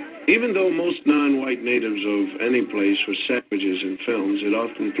 Even though most non-white natives of any place were savages in films, it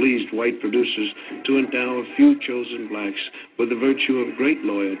often pleased white producers to endow a few chosen blacks with the virtue of great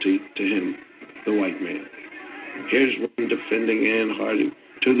loyalty to him, the white man. Here's one defending Ann Harding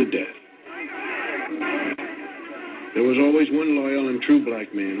to the death. There was always one loyal and true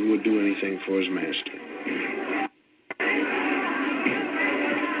black man who would do anything for his master.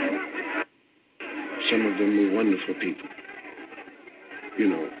 Some of them were wonderful people. You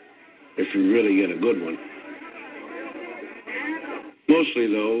know, if you really get a good one. Mostly,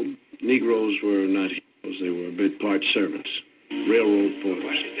 though, Negroes were not heroes. They were bit part servants, railroad porters.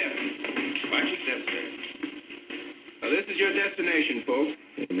 Watch your step, sir. Now, this is your destination, folks.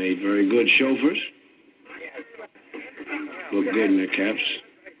 They made very good chauffeurs. Looked good in their caps.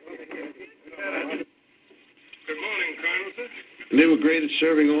 Good morning, Colonel, sir. And they were great at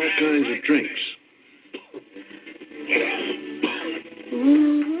serving all kinds of drinks.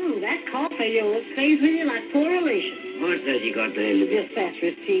 Ooh, that cough of yours stays with you like poor relation. What's that you got there, Libby? Just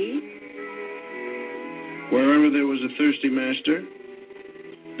Thatcher's tea. Wherever there was a thirsty master,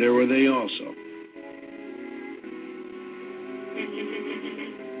 there were they also.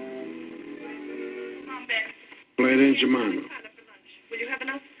 Play it in Jemima. Will you have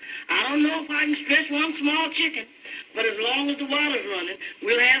enough? I don't know if I can stretch one small chicken, but as long as the water's running,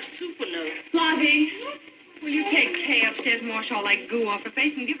 we'll have soup enough. Fluffy, will you take Kay upstairs, wash all that goo off her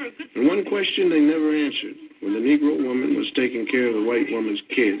face, and give her a good... And one question they never answered. When the Negro woman was taking care of the white woman's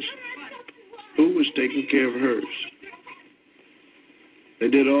kids, who was taking care of hers? They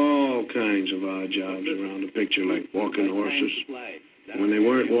did all kinds of odd jobs around the picture, like walking horses. When they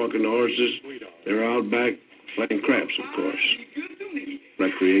weren't walking the horses, they were out back playing craps, of course.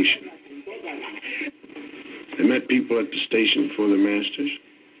 Recreation. They met people at the station before their masters.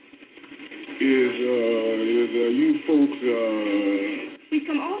 Is you folks, We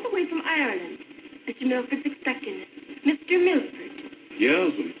come all the way from Ireland. Mr. Milford's expecting us. Mr. Milford.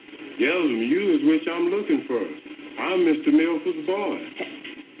 Yes'm, you is which I'm looking for. I'm Mr. Milford's boy.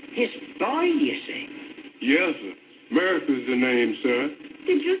 His boy, you say? Yes, sir. Murphy's the name, sir.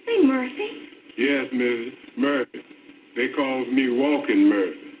 Did you say Murphy? Yes, Mrs. Murphy. They calls me Walking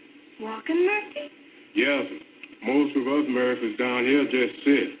Murphy. Walking Murphy? Yes, sir. Most of us Murphys down here just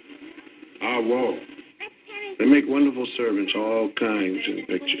sit. I walk. They make wonderful servants, all kinds in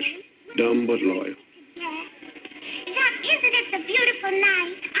pictures. Dumb but loyal. Yes. Now, isn't it a beautiful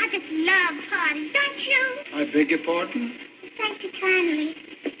night? I just love parties, don't you? I beg your pardon? Thank you kindly.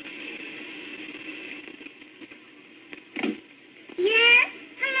 Yes?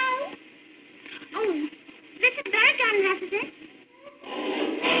 Hello? Oh, this is Bergen, is it?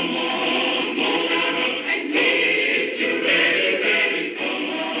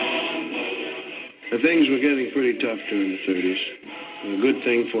 Things were getting pretty tough during the 30s. The good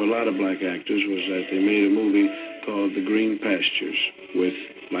thing for a lot of black actors was that they made a movie called The Green Pastures with,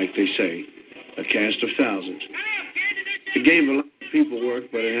 like they say, a cast of thousands. It gave a lot of people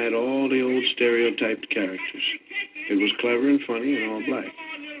work, but it had all the old stereotyped characters. It was clever and funny and all black.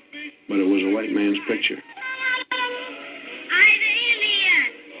 But it was a white man's picture.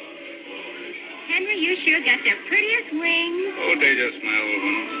 Henry, you sure got the prettiest wings. Oh, they just my old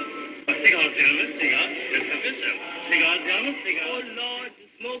one. Cigar, gentlemen, cigar. Just have yourself. Cigar, gentlemen, cigar. Oh, Lord, the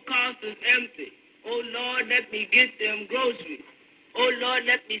smokehouse is empty. Oh, Lord, let me get them groceries. Oh, Lord,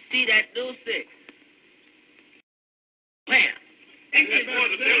 let me see that Lucy. Where?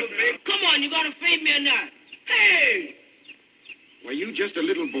 Come on, you gonna feed me or not? Hey! Were you just a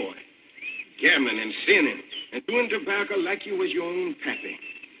little boy, gambling and sinning, and doing tobacco like you was your own pappy?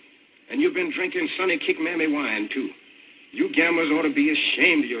 And you've been drinking Sonny Kick Mammy wine, too. You gamblers ought to be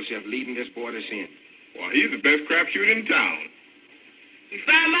ashamed of yourself leading this boy to sin. Well, he's the best crapshoot in town. You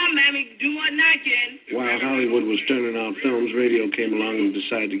find my mammy, do what I can. While Hollywood was turning out films, radio came along and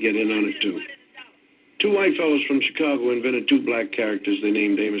decided to get in on it, too. Two white fellows from Chicago invented two black characters they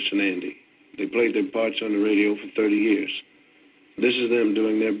named Amos and Andy. They played their parts on the radio for 30 years. This is them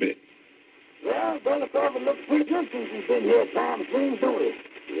doing their bit. Well, Brother Crawford looks pretty good since he's been here at Palm Springs, don't he?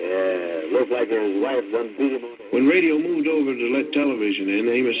 Yeah, looks like his wife done beat him on the... When radio moved over to let television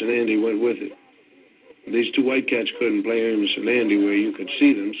in, Amos and Andy went with it. These two white cats couldn't play Amos and Andy where you could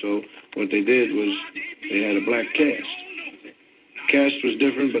see them, so what they did was they had a black cast. The cast was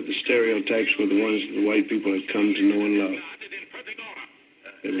different, but the stereotypes were the ones that the white people had come to know and love.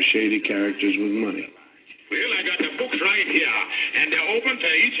 They were shady characters with money. Well, I got the books right here, and they're open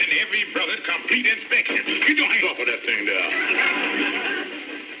to each and every brother complete inspection. You don't hang off of that thing there.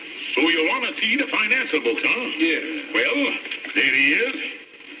 So you want to see the financial books, huh? Yeah. Well, there he is.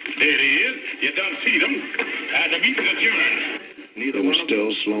 There he is. You done see them. The meeting's adjourned. They were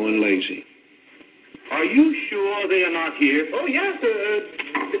still slow and lazy. Are you sure they are not here? Oh, yes,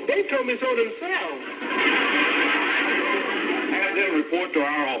 they told me so themselves. Have them report to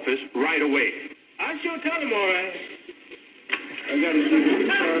our office right away. I sure tell them, all right. I got to see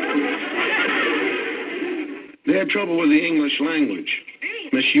They had trouble with the English language.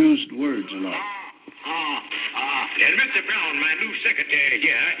 Misused words a lot. And Mr. Brown, my new secretary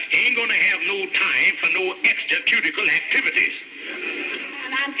here, ain't gonna have no time for no extracurricular activities.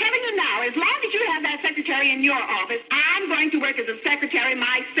 And I'm telling you now, as long as you have that secretary in your office, I'm going to work as a secretary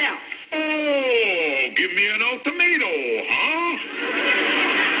myself. Oh, give me an ultimatum, huh?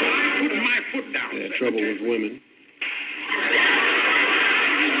 I'm putting my foot down. They had trouble with women.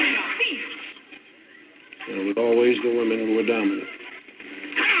 And it was always the women who were dominant.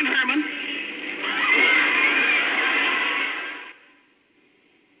 Come on, Herman.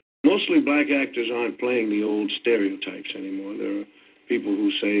 Mostly black actors aren't playing the old stereotypes anymore. There are people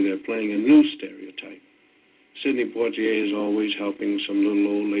who say they're playing a new stereotype. Sidney Poitier is always helping some little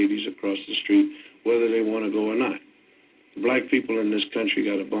old ladies across the street, whether they want to go or not. The black people in this country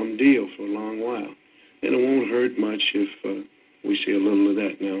got a bum deal for a long while, and it won't hurt much if we see a little of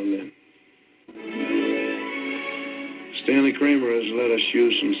that now and then. Stanley Kramer has let us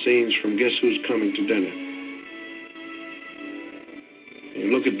use some scenes from Guess Who's Coming to Dinner. You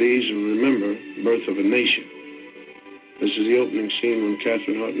look at these and remember Birth of a Nation. This is the opening scene when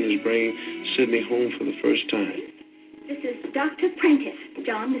Catherine Hutton is bringing Sidney home for the first time. This is Dr. Prentice.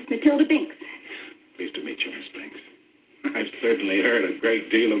 John, Miss Matilda Binks. Pleased to meet you, Miss Banks. I've certainly heard a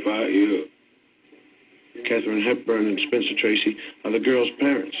great deal about you. Katharine Hepburn and Spencer Tracy are the girl's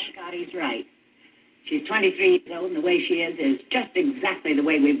parents. God, he's right. She's 23 years old, and the way she is just exactly the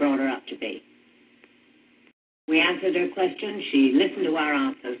way we brought her up to be. We answered her questions. She listened to our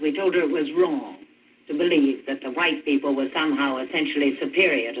answers. We told her it was wrong to believe that the white people were somehow essentially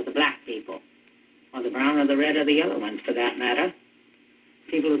superior to the black people, or the brown or the red or the yellow ones, for that matter.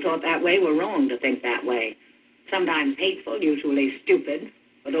 People who thought that way were wrong to think that way. Sometimes hateful, usually stupid,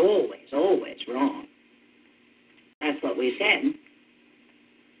 but always, always wrong. That's what we said.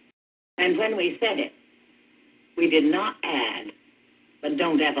 And when we said it, we did not add, but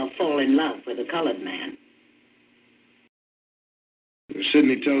don't ever fall in love with a colored man.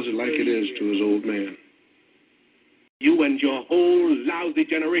 Sidney tells it like it is to his old man. You and your whole lousy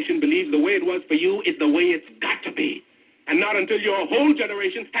generation believe the way it was for you is the way it's got to be. And not until your whole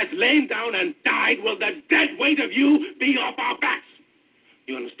generation has lain down and died will the dead weight of you be off our backs.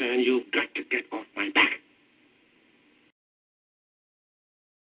 You understand? You've got to get off my back.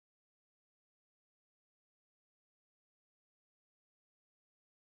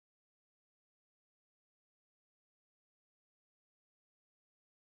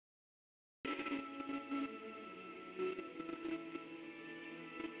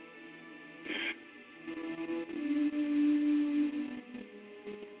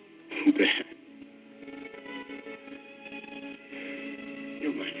 Dad,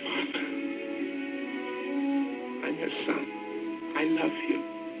 you're my father. I'm your son. I love you.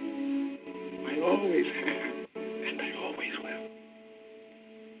 I always have, and I always will.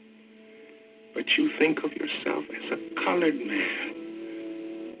 But you think of yourself as a colored man.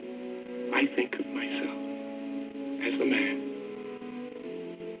 I think of myself as a man.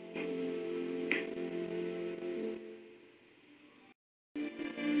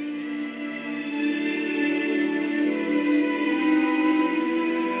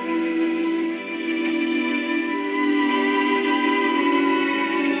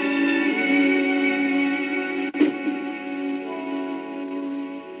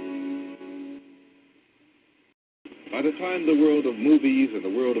 By the time the world of movies and the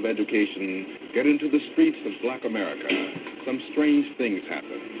world of education get into the streets of black America, some strange things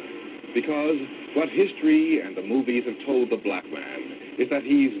happen. Because what history and the movies have told the black man is that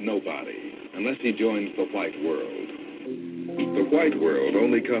he's nobody unless he joins the white world. The white world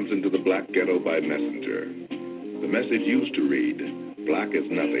only comes into the black ghetto by messenger. The message used to read, black is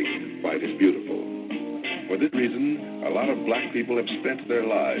nothing, white is beautiful. For this reason, a lot of black people have spent their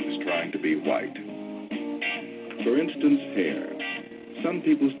lives trying to be white. For instance, hair. Some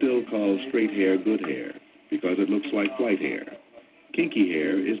people still call straight hair good hair because it looks like white hair. Kinky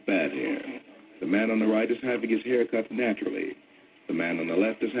hair is bad hair. The man on the right is having his hair cut naturally. The man on the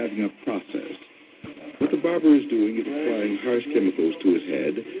left is having a process. What the barber is doing is applying harsh chemicals to his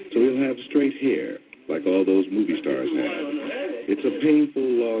head so he'll have straight hair like all those movie stars have. It's a painful,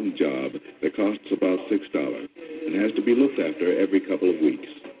 long job that costs about $6 and has to be looked after every couple of weeks.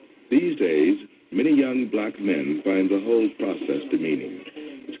 These days, many young black men find the whole process demeaning.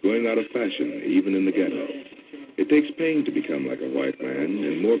 It's going out of fashion, even in the ghetto. It takes pain to become like a white man,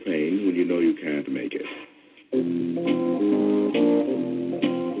 and more pain when you know you can't make it.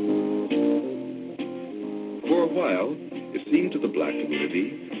 For a while, it seemed to the black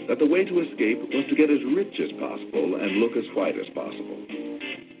community that the way to escape was to get as rich as possible and look as white as possible.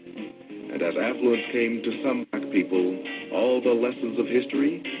 And And as affluence came to some black people, all the lessons of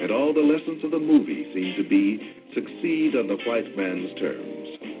history and all the lessons of the movie seemed to be succeed on the white man's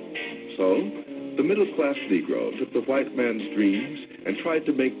terms. So, the middle-class Negro took the white man's dreams and tried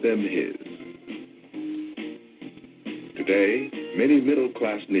to make them his. Today, many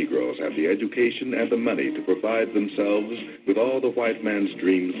middle-class Negroes have the education and the money to provide themselves with all the white man's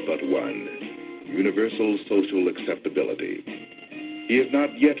dreams but one: universal social acceptability. He has not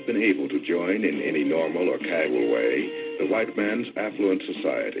yet been able to join in any normal or casual way the white man's affluent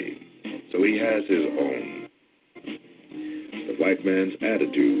society, so he has his own. The white man's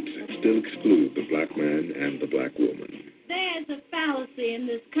attitudes still exclude the black man and the black woman. There's a fallacy in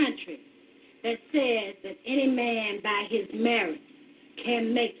this country that says that any man by his merit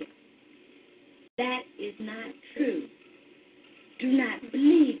can make it. That is not true. Do not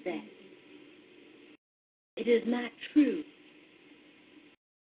believe that. It is not true.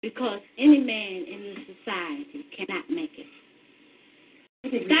 Because any man in this society cannot make it.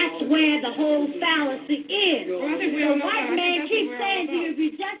 That's where the whole fallacy is. The white man keeps saying to you, if you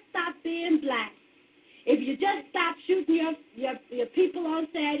just stop being black, if you just stop shooting your people on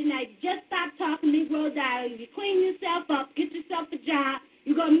Saturday night, just stop talking Negro dialect, if you clean yourself up, get yourself a job,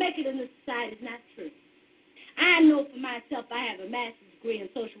 you're going to make it in this society. It's not true. I know for myself, I have a master's degree in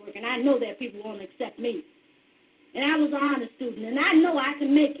social work, and I know that people won't accept me. And I was an honor student, and I know I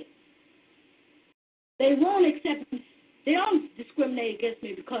can make it. They won't accept me. They don't discriminate against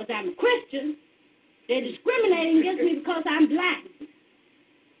me because I'm a Christian. They're discriminating against me because I'm black.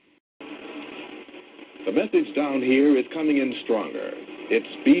 The message down here is coming in stronger. It's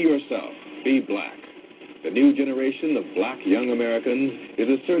be yourself, be black. The new generation of black young Americans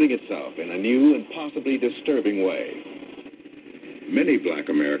is asserting itself in a new and possibly disturbing way. Many black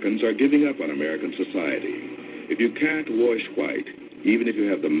Americans are giving up on American society. If you can't wash white, even if you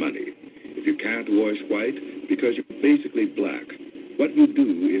have the money, if you can't wash white because you're basically black, what you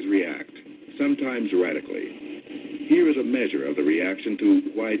do is react, sometimes radically. Here is a measure of the reaction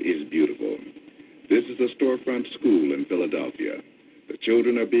to white is beautiful. This is a storefront school in Philadelphia. The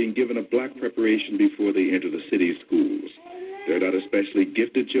children are being given a black preparation before they enter the city's schools. They're not especially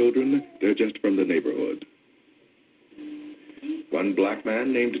gifted children, they're just from the neighborhood. One black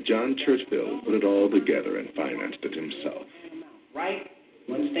man named John Churchville put it all together and financed it himself. Right?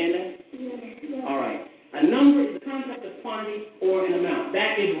 You understand that? Yes. All right. A number is the concept of quantity or an amount.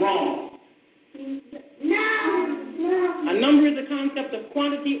 That is wrong. No. A number is the concept of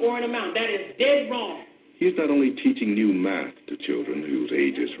quantity or an amount. That is dead wrong. He's not only teaching new math to children whose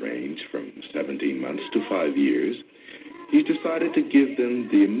ages range from 17 months to 5 years, he's decided to give them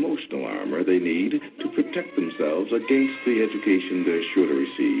the emotional armor they need to protect themselves against the education they're sure to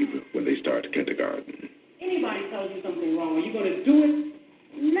receive when they start kindergarten. Anybody tells you something wrong, are you going to do it?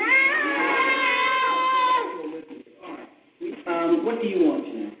 No! All right. What do you want,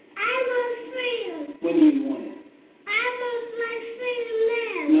 Jan? I want freedom. When do you want it? I want my freedom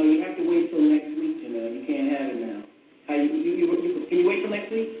now. No, you have to wait till next week, Janelle. You can't have it now. Can you wait till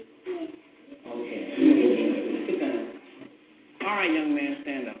next week? Okay. Sit down. All right, young man,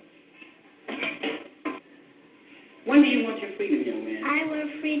 stand up. When do you want your freedom, young man? I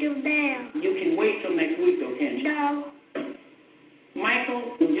want freedom now. You can wait till next week, though, can't you? No.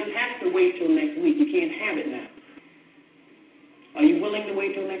 Michael, you just have to wait till next week. You can't have it now. Are you willing to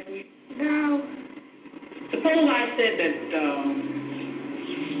wait till next week? No. Suppose I said that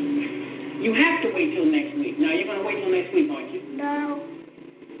you have to wait till next week. Now, you're going to wait till next week, aren't you? No.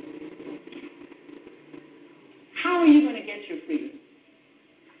 How are you going to get your freedom?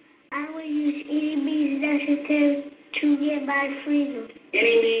 I will use any means necessary to get my freedom.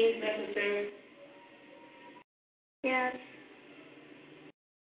 Any means necessary? Yes.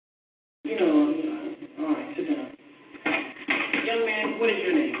 All right, sit down. Young man, what is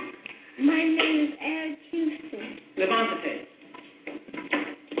your name? My name is Eric Houston. Levante.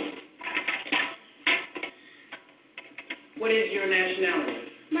 What is your nationality?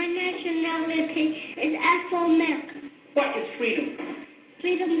 My nationality is Afro-American. What is freedom?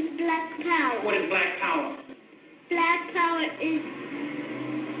 Freedom is black power. What is black power? Black power is...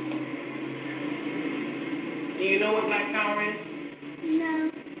 Do you know what black power is?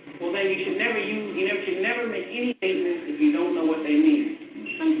 No. Well, then you should never make any statements if you don't know what they mean.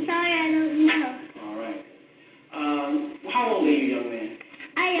 I'm sorry, I don't know. All right. How old are you, young man?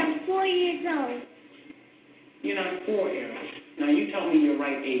 I am 4 years old. You're not 4, Eric. Now, you tell me your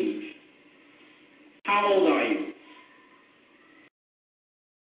right age. How old are you?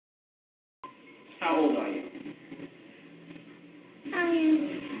 How old are you? I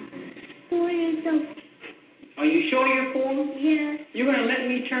am 4 years old. Are you sure you're 4? Yes. You're going to let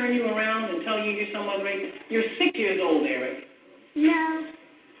me turn you around and tell you you're some other age? You're 6 years old, Eric. No.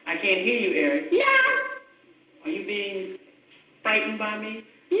 I can't hear you, Eric. No. Are you being frightened by me?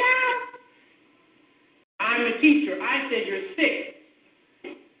 No. I'm a teacher. I said you're 6.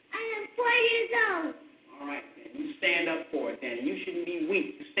 I am 4 years old. All right, then. You stand up for it, then. You shouldn't be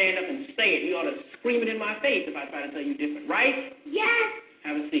weak. You stand up and say it. You ought to scream it in my face if I try to tell you different, right? Yes.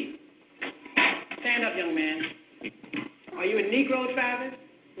 Have a seat. Stand up, young man. Are you a Negro, Travis?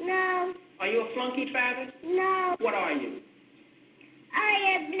 No. Are you a flunky, Travis? No. What are you?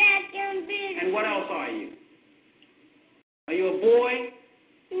 I am black and beautiful. And what else are you? Are you a boy?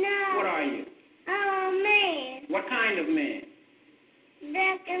 No. What are you? I'm a man. What kind of man?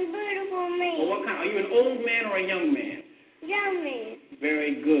 Black and beautiful man. Well, what kind? Are you an old man or a young man? Young man.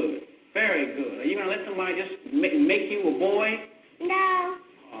 Very good. Very good. Are you going to let somebody just make you a boy? No.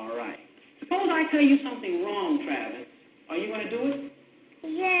 All right. Suppose I tell you something wrong, Travis. Are you going to do it?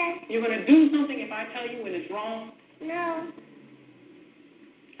 Yes. You're going to do something if I tell you when it's wrong? No.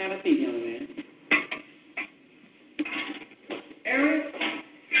 Have a seat, young man. Eric,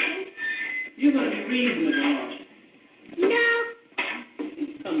 you're going to be reasonable, aren't you? No.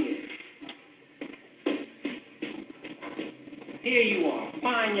 Come here. Here you are.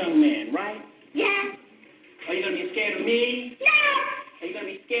 Fine young man, right? Yes. Are you going to be scared of me? No. Are you going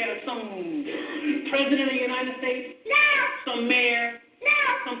to be scared of some president of the United States? No. Some mayor? No.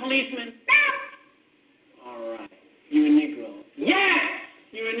 Some policeman? No. All right. You're a Negro. Yes!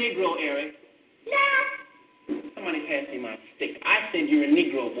 You're a Negro, Eric. No. Somebody pass me my stick. I said you're a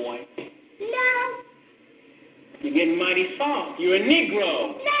Negro, boy. No. You're getting mighty soft. You're a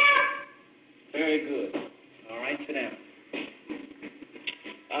Negro. No. Very good. All right, sit down.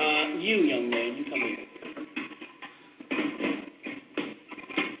 You, young man, you come here.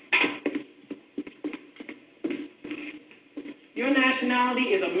 Your nationality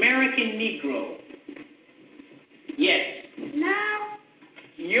is American Negro. Yes. No.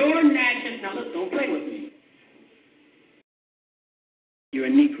 Your nationality, now look, don't play with me. You're a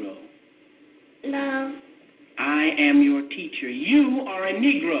Negro. No. I am your teacher. You are a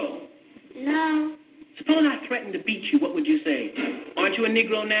Negro. No. Suppose I threatened to beat you, what would you say? Aren't you a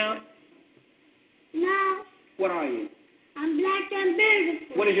Negro now? No. What are you? I'm black and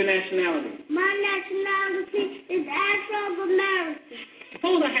beautiful. What is your nationality? My nationality is Afro-American.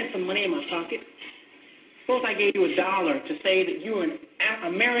 Suppose I had some money in my pocket. Suppose I gave you $1 to say that you're an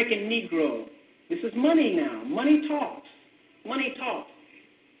American Negro. This is money now. Money talks. Money talks.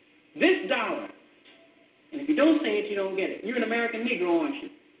 This $1, and if you don't say it, you don't get it. You're an American Negro, aren't you?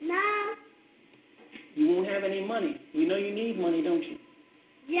 No. You won't have any money. You know you need money, don't you?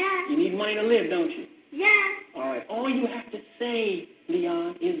 Yeah. You need money to live, don't you? Yeah. All right. All you have to say,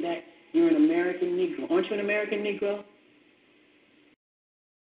 Leon, is that you're an American Negro. Aren't you an American Negro?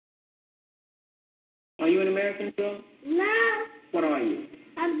 Are you an American Negro? No. What are you?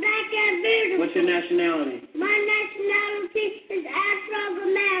 I'm black and beautiful. What's your nationality? My nationality is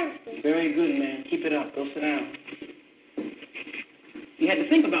Afro-American. Very good, man. Keep it up. Go sit down. You had to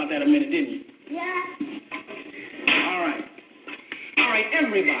think about that a minute, didn't you? Yeah. All right. All right,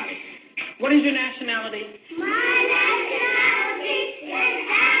 everybody. What is your nationality? My nationality is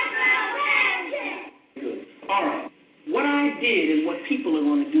Afro-American. Good. All right. What I did is what people are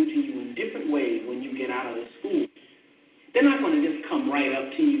going to do to you in different ways when you get out of the school. They're not going to just come right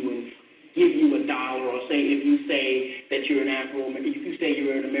up to you and give you $1 or say, if you say that you're an if you say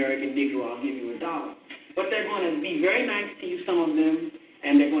you're an American Negro, I'll give you $1. But they're going to be very nice to you, some of them,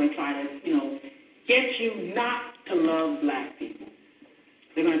 and they're going to try to, get you not to love black people.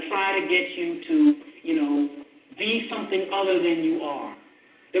 They're going to try to get you to, be something other than you are.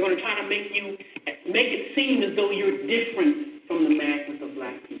 They're going to try to make it seem as though you're different from the masses of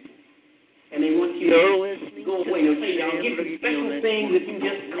black people. And they want you to go away. They'll say, I'll give you special things if you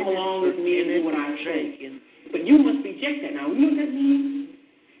just come along with me and do what I say. But you must reject that. Now, you know what that means?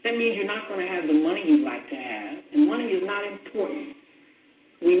 That means you're not going to have the money you'd like to have. And money is not important.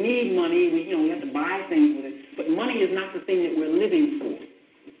 We need money. We have to buy things with it. But money is not the thing that we're living for.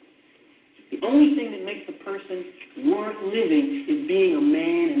 The only thing that makes a person worth living is being a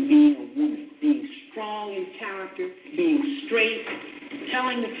man and being a woman, being strong in character, being straight,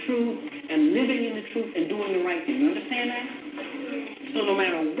 telling the truth, and living in the truth and doing the right thing. You understand that? So no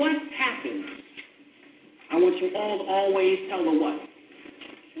matter what happens, I want you all to always tell the what?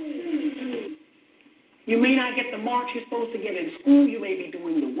 You may not get the marks you're supposed to get in school. You may be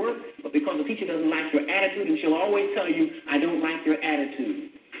doing the work, but because the teacher doesn't like your attitude, and she'll always tell you, I don't like your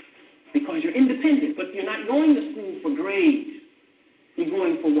attitude. Because you're independent, but you're not going to school for grades. You're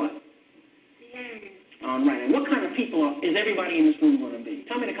going for what? one right. And what kind of people is everybody in this room going to be?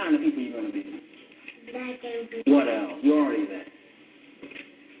 Tell me the kind of people you're going to be. Black and blue. What else? You're already there.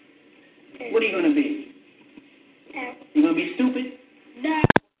 What are you going to be? You're going to be stupid? No.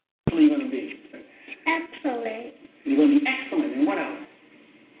 What are you going to be? Excellent. You're going to be excellent. And what else?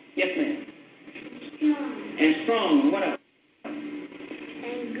 Yes, ma'am. Strong. And strong. And what else?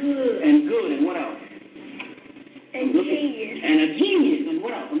 And good. And good. And what else? And genius. And a genius. And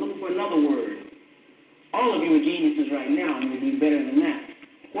what else? I'm looking for another word. All of you are geniuses right now, and you'll be better than that.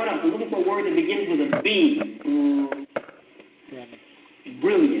 What else? I'm looking for a word that begins with a B.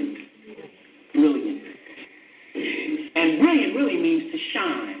 Brilliant. Brilliant. And brilliant really means to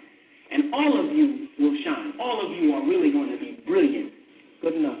shine. And all of you will shine. All of you are really going to be brilliant.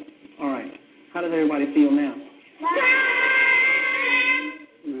 Good enough. All right. How does everybody feel now?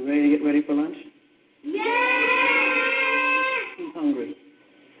 You ready to get ready for lunch? Who's hungry?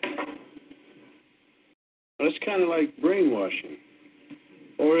 Well, it's kind of like brainwashing.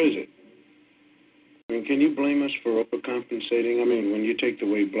 Or is it? I mean, can you blame us for overcompensating? I mean, when you take the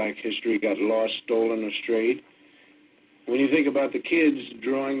way black history got lost, stolen, or strayed, when you think about the kids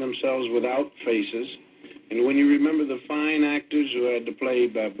drawing themselves without faces, and when you remember the fine actors who had to play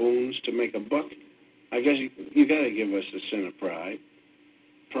baboons to make a buck, I guess you got to give us a sin of pride.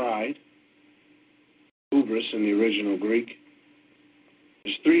 Pride. Hubris in the original Greek.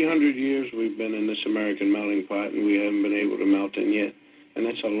 It's 300 years we've been in this American melting pot, and we haven't been able to melt in yet. And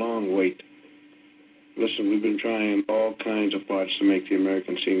that's a long wait. Listen, we've been trying all kinds of parts to make the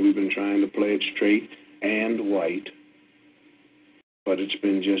American scene. We've been trying to play it straight and white, but it's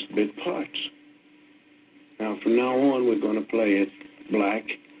been just bit parts. Now, from now on, we're going to play it black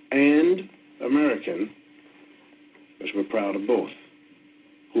and American, because we're proud of both.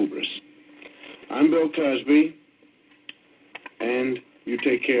 Hubris. I'm Bill Cosby, and you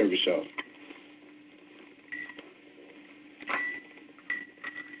take care of yourself.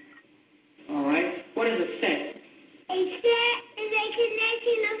 All right. What is a set? A set is a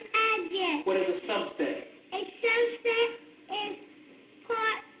connection of objects. What is a subset? A subset is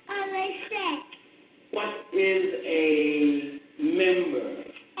part of a set. What is a member?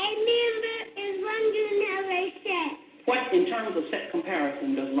 A member is one unit of a set. What, in terms of set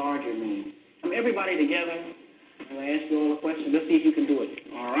comparison, does larger mean? Everybody together. I'm going to ask you all a question. Let's see if you can do it.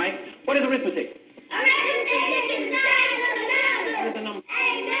 All right? What is arithmetic? Arithmetic is not a number. What is a number? A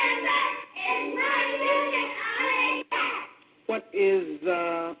number is one unit of a set. What is,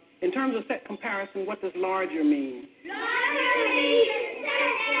 in terms of set comparison, what does larger mean? Larger means a set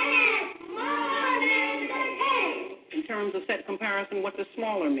that has more than the ten. In terms of set comparison, what does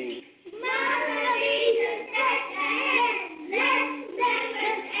smaller mean? Smaller means a set that has less than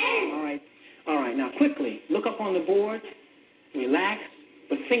the ten. All right, now quickly, look up on the board, relax,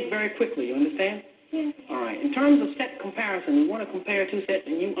 but think very quickly, you understand? Yes. All right, in terms of set comparison, we want to compare two sets,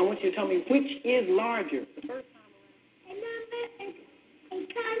 and I want you to tell me which is larger. The first time around. A number is a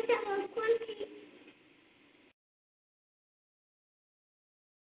concept of quantity.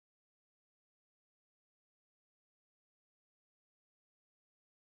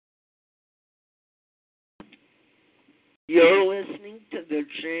 You're listening to the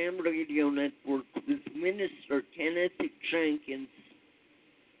Jam Radio Network with Minister Kenneth Jenkins.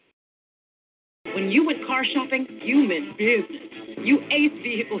 When you went car shopping, you meant business. You aced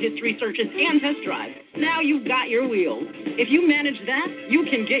vehicle history searches and test drives. Now you've got your wheels. If you manage that, you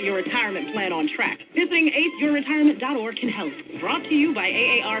can get your retirement plan on track. Visiting aceyourretirement.org can help. Brought to you by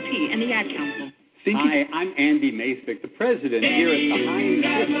AARP and the Ad Council. Hi, I'm Andy Masick, the president here at the Heinz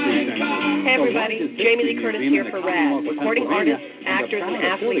History Center. Hey everybody, Jamie Lee Curtis here for RAD, recording artists, actors, and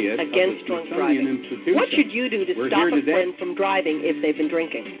athletes against drunk driving. What should you do to stop a friend from driving if they've been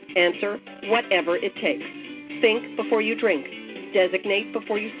drinking? Answer, whatever it takes. Think before you drink. Designate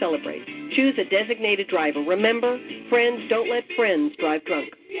before you celebrate. Choose a designated driver. Remember, friends don't let friends drive drunk.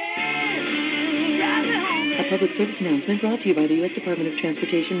 A public service announcement brought to you by the U.S. Department of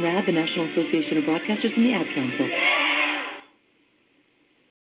Transportation, RAD, the National Association of Broadcasters, and the Ad Council.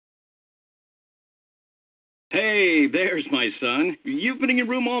 Hey, there's my son. You've been in your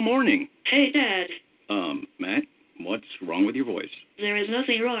room all morning. Hey, Dad. Matt, what's wrong with your voice? There is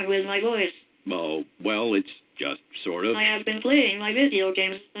nothing wrong with my voice. Oh, well, it's just sort of. I have been playing my video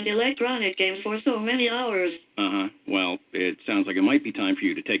games and electronic games for so many hours. Uh-huh. Well, it sounds like it might be time for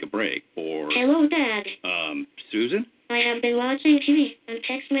you to take a break, or... Hello, Dad. Susan? I have been watching TV and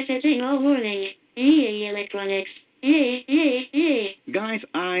text messaging all morning. Yay, electronics. Yay. Guys,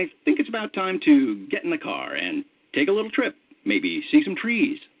 I think it's about time to get in the car and take a little trip. Maybe see some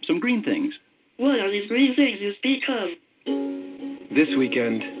trees, some green things. What are these green things you speak of? This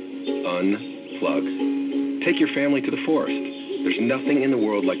weekend, unplug. Take your family to the forest. There's nothing in the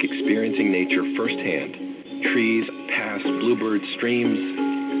world like experiencing nature firsthand. Trees, paths, bluebirds,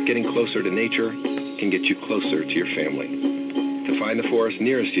 streams. Getting closer to nature can get you closer to your family. To find the forest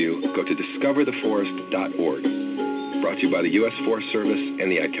nearest you, go to discovertheforest.org. Brought to you by the U.S. Forest Service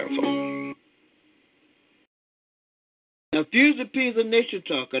and the Ad Council. Now, views and opinions of Nation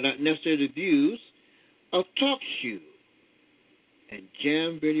Talk are not necessarily the views of Talk Shoe and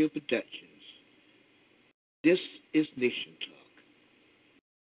Jam Radio Productions. This is Nation Talk.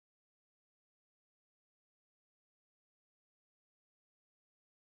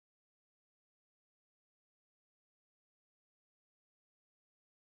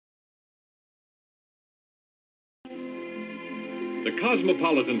 The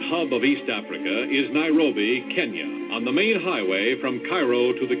cosmopolitan hub of East Africa is Nairobi, Kenya, on the main highway from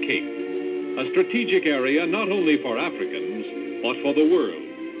Cairo to the Cape, a strategic area not only for Africans, but for the world.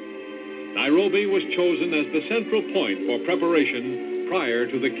 Nairobi was chosen as the central point for preparation prior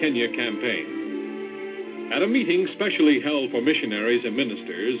to the Kenya campaign. At a meeting specially held for missionaries and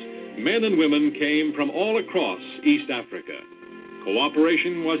ministers, men and women came from all across East Africa.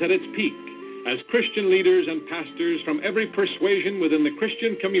 Cooperation was at its peak, as Christian leaders and pastors from every persuasion within the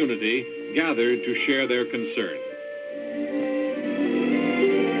Christian community gathered to share their concern.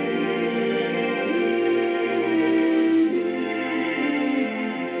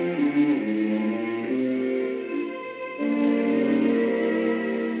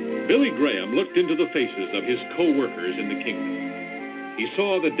 Billy Graham looked into the faces of his co-workers in the kingdom. He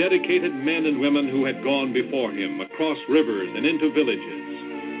saw the dedicated men and women who had gone before him across rivers and into villages,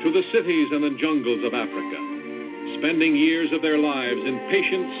 to the cities and the jungles of Africa, spending years of their lives in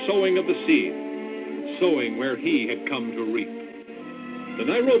patient sowing of the seed, sowing where he had come to reap. The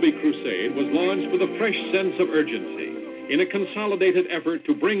Nairobi Crusade was launched with a fresh sense of urgency in a consolidated effort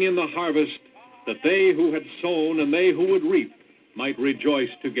to bring in the harvest that they who had sown and they who would reap might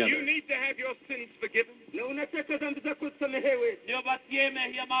rejoice together. You need to have your sins forgiven. You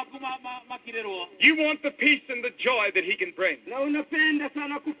want the peace and the joy that he can bring.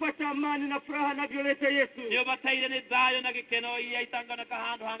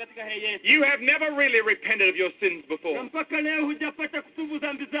 You have never really repented of your sins before.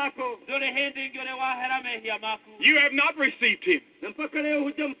 You have not received him.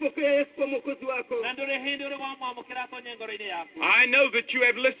 I know that you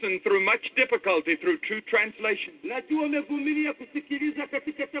have listened through much difficulty through true translation.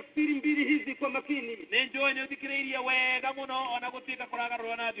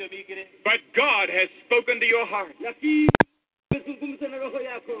 But God has spoken to your heart.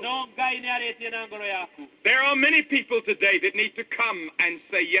 There are many people today that need to come and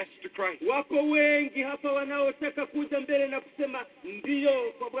say yes to Christ.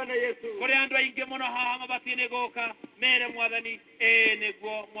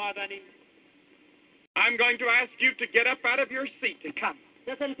 I'm going to ask you to get up out of your seat and come.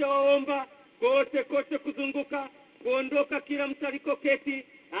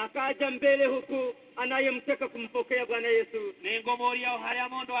 Akaja mbele huku anayemtaka kumpokea Bwana Yesu.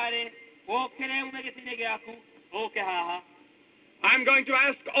 I'm going to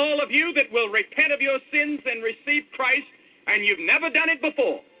ask all of you that will repent of your sins and receive Christ, and you've never done it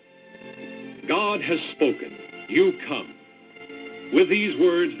before. God has spoken. You come. With these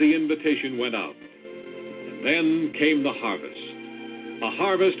words, the invitation went out. And then came the harvest. A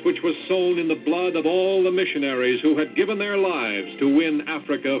harvest which was sown in the blood of all the missionaries who had given their lives to win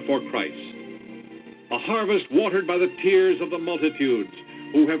Africa for Christ. A harvest watered by the tears of the multitudes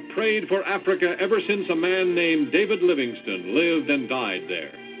who have prayed for Africa ever since a man named David Livingstone lived and died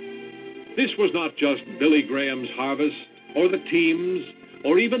there. This was not just Billy Graham's harvest, or the team's,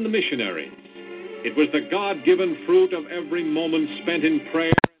 or even the missionaries. It was the God-given fruit of every moment spent in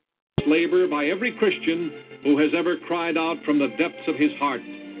prayer and labor by every Christian who has ever cried out from the depths of his heart,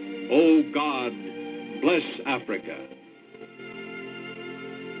 "Oh God, bless Africa."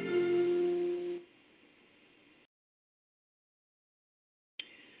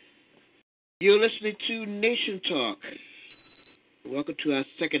 You're listening to Nation Talk. Welcome to our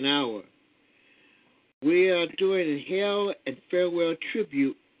second hour. We are doing a hail and farewell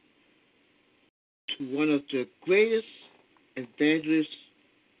tribute to one of the greatest evangelists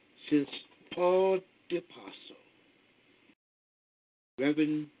since Paul the Apostle,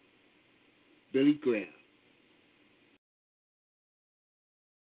 Reverend Billy Graham.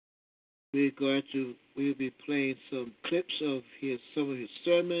 We'll be playing some clips of some of his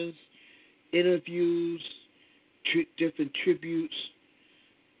sermons, interviews, different tributes,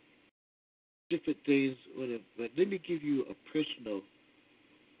 different things, whatever. But let me give you a personal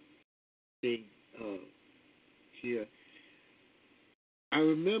thing. here. I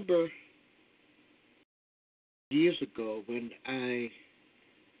remember years ago when I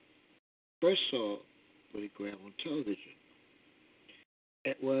first saw Billy Graham on television.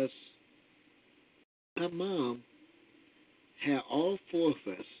 It was my mom had all four of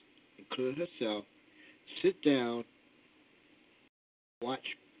us, including herself, sit down,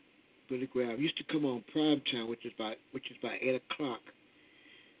 watch Billy Graham. He used to come on prime time, which is by 8:00.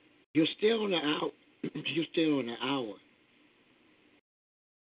 He'll stay on an hour. He'll stay on an hour.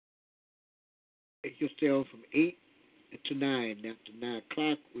 He'll stay on from 8 to 9. After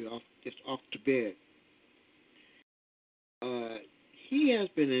 9:00, we're just off to bed. He has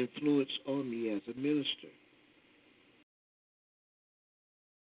been an influence on me as a minister.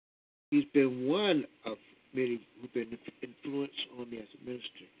 He's been one of many who've been influenced on me as a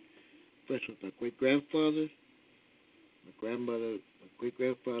minister. First was my great-grandfather, my grandmother, my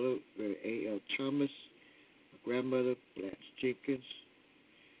great-grandfather, A.L. Thomas, my grandmother, Blanche Jenkins,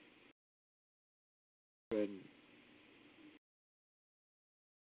 and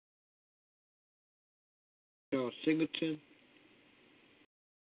Charles Singleton,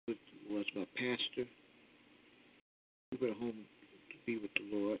 who was my pastor. He went home to be with the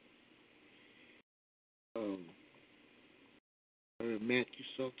Lord. Matthew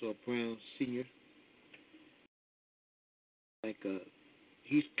Salter Brown Sr.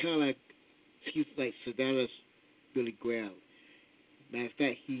 He's like Sedana's Billy Graham. Matter of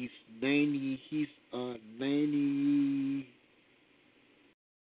fact, he's 90. He's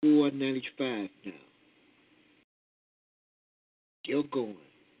 94, 95 now. Still going.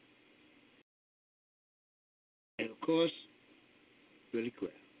 And of course, Billy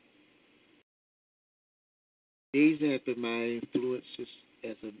Graham. These have been my influences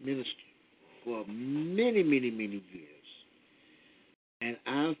as a minister for many, many, many years. And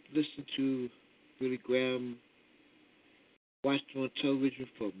I've listened to Billy Graham, watched him on television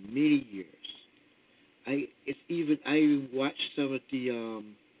for many years. I even watched some of the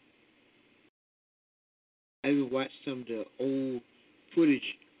old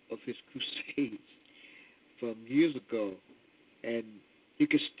footage of his crusades from years ago, and you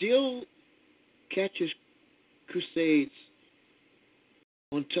can still catch his crusades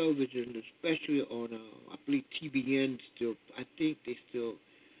on television, especially on I believe TBN still. I think they still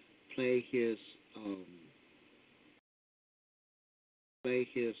play his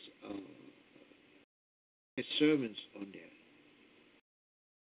sermons on there.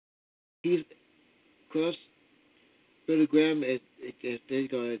 He's, of course, Billy Graham, as they're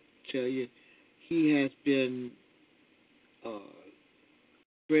going to tell you, he has been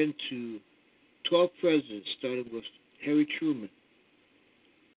friend to 12 presidents, starting with Harry Truman.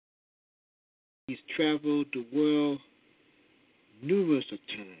 He's traveled the world numerous of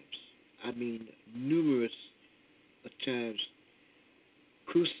times. I mean, numerous of times.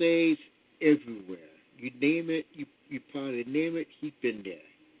 Crusades everywhere. You name it, you probably name it, he's been there.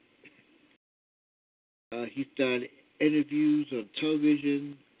 He's done interviews on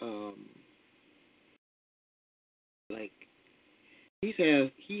television. He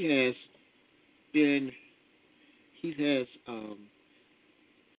has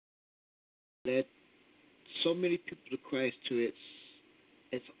led so many people to Christ to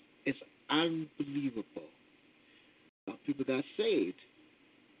it's unbelievable. A lot of people got saved.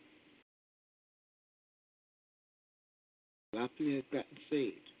 A lot of people have gotten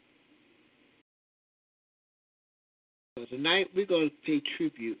saved. So tonight we're going to pay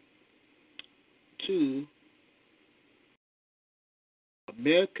tribute to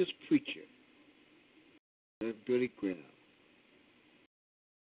America's preacher, Billy Graham.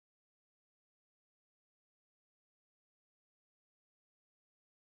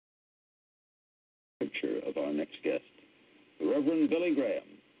 Picture of our next guest, the Reverend Billy Graham.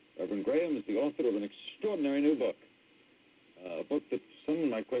 Reverend Graham is the author of an extraordinary new book, a book that someone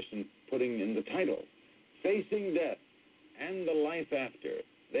might question putting in the title, Facing Death and the Life After.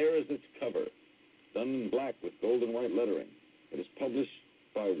 There is its cover, done in black with gold and white lettering. It is published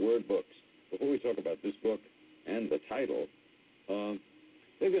by Word Books. Before we talk about this book and the title,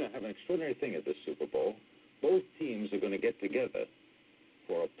 they're going to have an extraordinary thing at this Super Bowl. Both teams are going to get together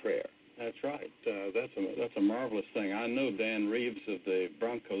for a prayer. That's right. That's a marvelous thing. I know Dan Reeves of the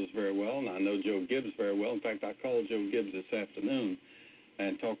Broncos very well, and I know Joe Gibbs very well. In fact, I called Joe Gibbs this afternoon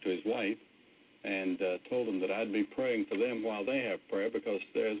and talked to his wife and told him that I'd be praying for them while they have prayer, because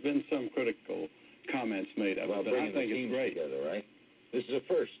there's been some critical comments made of it, but I think it's great. Together, right? This is a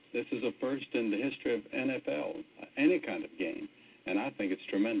first. This is a first in the history of NFL, any kind of game, and I think it's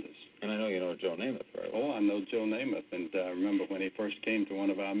tremendous. And I know you know Joe Namath very well. Oh, I know Joe Namath, and I remember when he first came to one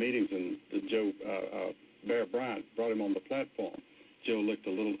of our meetings, and Joe Bear Bryant brought him on the platform, Joe looked a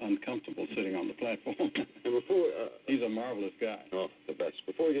little uncomfortable sitting on the platform. And before he's a marvelous guy. Oh, the best.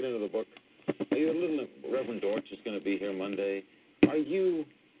 Before we get into the book, Reverend Dortch is going to be here Monday. Are you,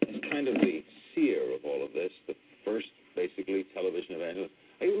 as kind of the seer of all of this, the first, basically, television evangelist,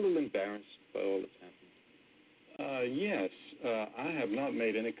 are you a little embarrassed by all that's happened? Yes. I have not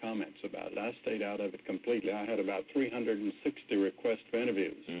made any comments about it. I stayed out of it completely. I had about 360 requests for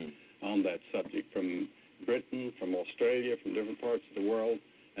interviews on that subject from Britain, from Australia, from different parts of the world,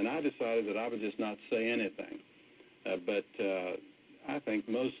 and I decided that I would just not say anything. But I think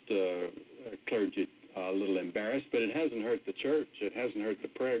most clergy are a little embarrassed, but it hasn't hurt the church. It hasn't hurt the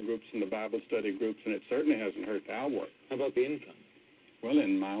prayer groups and the Bible study groups, and it certainly hasn't hurt our work. How about the income? Well,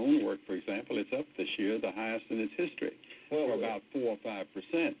 in my own work, for example, it's up this year, the highest in its history, for about 4 or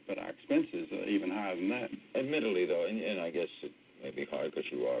 5%, but our expenses are even higher than that. Admittedly, though, and I guess it may be hard because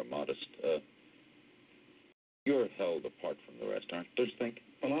you are modest, you're held apart from the rest, aren't you? Don't you think?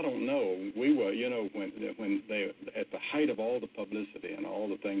 Well, I don't know. We were, when they, at the height of all the publicity and all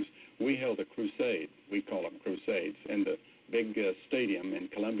the things, we held a crusade. We call them crusades in the big stadium in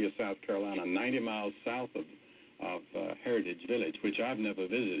Columbia, South Carolina, 90 miles south of Heritage Village, which I've never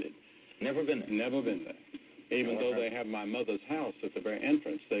visited. Never been there? Never been there. Even though they have my mother's house at the very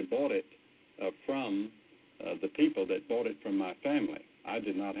entrance, they bought it from the people that bought it from my family. I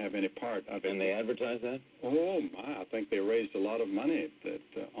did not have any part of it. And they advertised that? Oh, my. I think they raised a lot of money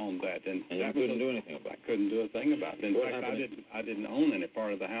on that. And you couldn't do anything about it? I couldn't do a thing about it. In fact, I didn't own any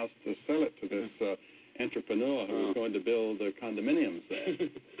part of the house to sell it to this entrepreneur who was going to build condominiums there.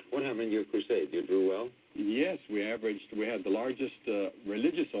 What happened in your crusade? You drew well? Yes, we had the largest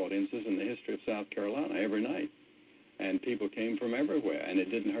religious audiences in the history of South Carolina every night. And people came from everywhere, and it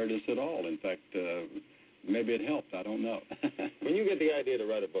didn't hurt us at all. In fact, maybe it helped. I don't know. When you get the idea to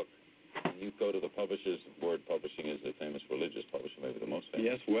write a book, you go to the publishers. Word Publishing is the famous religious publisher, maybe the most famous.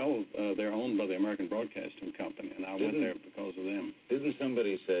 Yes, well, they're owned by the American Broadcasting Company, and I went there because of them. Didn't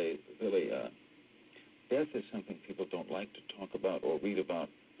somebody say, Billy, death is something people don't like to talk about or read about,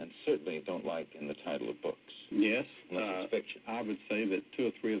 and certainly don't like in the title of books? Yes. Unless it's fiction. I would say that 2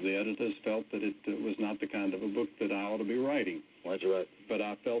 or 3 of the editors felt that it was not the kind of a book that I ought to be writing. Why'd you write? But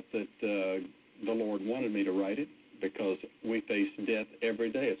I felt that the Lord wanted me to write it because we face death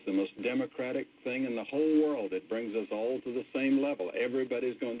every day. It's the most democratic thing in the whole world. It brings us all to the same level.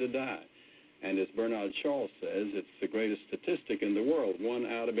 Everybody's going to die. And as Bernard Shaw says, it's the greatest statistic in the world. 1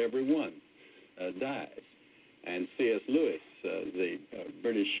 out of every 1 dies. And C.S. Lewis, the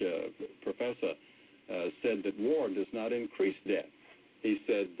British professor, said that war does not increase death. He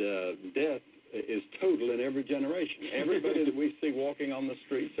said death is total in every generation. Everybody that we see walking on the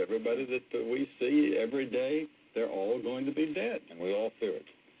streets, everybody that we see every day, they're all going to be dead. And we all fear it.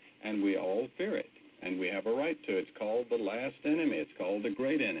 And we all fear it. And we have a right to it. It's called the last enemy. It's called the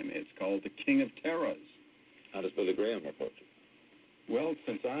great enemy. It's called the king of terrors. How does Billy Graham approach it? Well,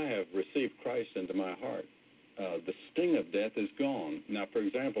 since I have received Christ into my heart, the sting of death is gone. Now, for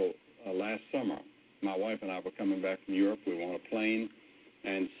example, last summer, my wife and I were coming back from Europe. We were on a plane,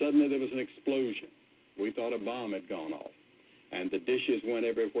 and suddenly there was an explosion. We thought a bomb had gone off. And the dishes went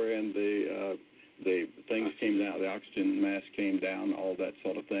everywhere, and the things came down, the oxygen mask came down, all that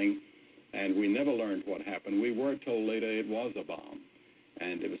sort of thing. And we never learned what happened. We were told later it was a bomb,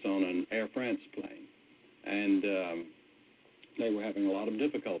 and it was on an Air France plane. And they were having a lot of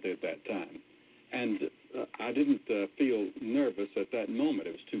difficulty at that time. And I didn't feel nervous at that moment.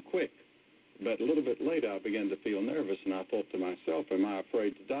 It was too quick. But a little bit later, I began to feel nervous, and I thought to myself, am I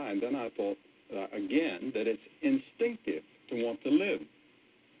afraid to die? And then I thought, again, that it's instinctive to want to live.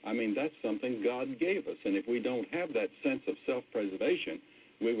 I mean, that's something God gave us. And if we don't have that sense of self-preservation,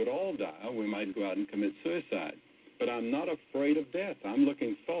 we would all die. We might go out and commit suicide. But I'm not afraid of death. I'm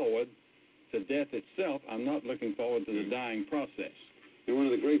looking forward to death itself. I'm not looking forward to the dying process. In one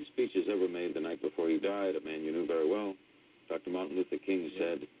of the great speeches ever made the night before he died, a man you knew very well, Dr. Martin Luther King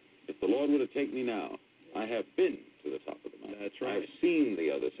said, if the Lord were to take me now, I have been to the top of the mountain. That's right. I've seen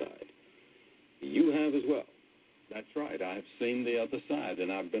the other side. You have as well. That's right. I have seen the other side,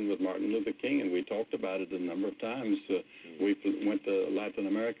 and I've been with Martin Luther King, and we talked about it a number of times. We went to Latin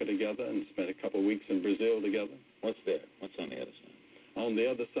America together and spent a couple of weeks in Brazil together. What's there? What's on the other side? On the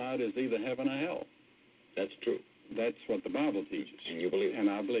other side is either heaven or hell. That's true. That's what the Bible teaches. And you believe it? And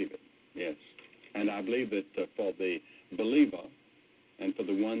I believe it, yes. And I believe that for the believer and for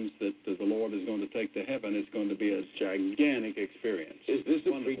the ones that the Lord is going to take to heaven, it's going to be a gigantic experience. Is this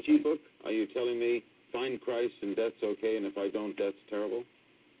a preachy book? Are you telling me find Christ and death's okay, and if I don't, that's terrible?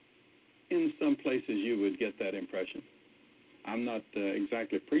 In some places you would get that impression. I'm not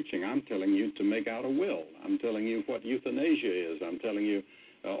exactly preaching. I'm telling you to make out a will. I'm telling you what euthanasia is. I'm telling you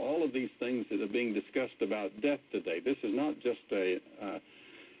all of these things that are being discussed about death today. This is not just a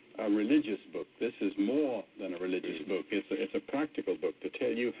religious book. This is more than a religious book. It's a practical book to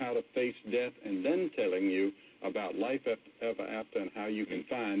tell you how to face death, and then telling you about life ever after, and how you can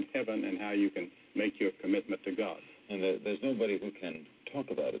find heaven, and how you can make your commitment to God. And there's nobody who can talk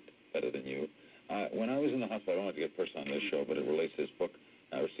about it better than you. When I was in the hospital, I don't want to get personal on this show, but it relates to this book.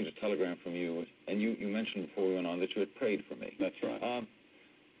 I received a telegram from you, and you mentioned before we went on that you had prayed for me. That's right.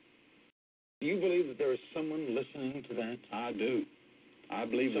 Do you believe that there is someone listening to that? I do. I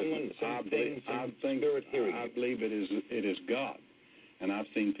believe I believe it is God. And I've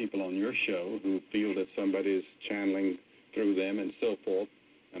seen people on your show who feel that somebody is channeling through them and so forth,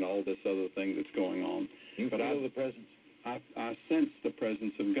 and all this other thing that's going on. You feel the presence? I sense the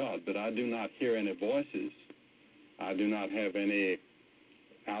presence of God, but I do not hear any voices. I do not have any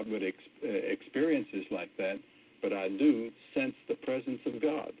outward experiences like that, but I do sense the presence of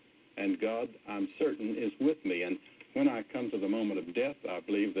God. And God, I'm certain, is with me. And when I come to the moment of death, I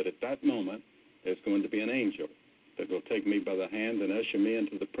believe that at that moment there's going to be an angel that will take me by the hand and usher me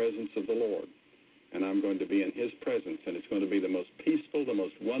into the presence of the Lord. And I'm going to be in His presence, and it's going to be the most peaceful, the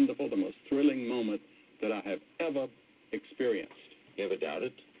most wonderful, the most thrilling moment that I have ever experienced. You ever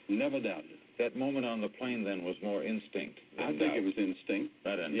doubted? Never doubted. That moment on the plane then was more instinct than I think it was instinct.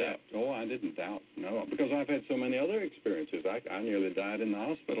 Rather than doubt. Oh, I didn't doubt. No, because I've had so many other experiences. I nearly died in the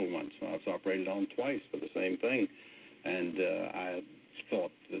hospital once. I was operated on twice for the same thing. And I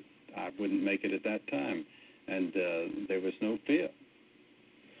thought that I wouldn't make it at that time. And there was no fear.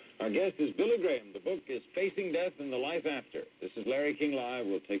 Our guest is Billy Graham. The book is Facing Death and the Life After. This is Larry King Live.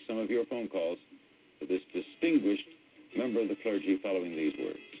 We'll take some of your phone calls for this distinguished member of the clergy following these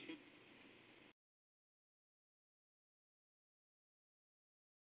words.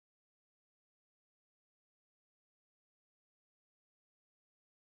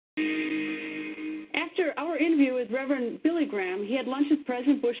 After our interview with Reverend Billy Graham, he had lunch with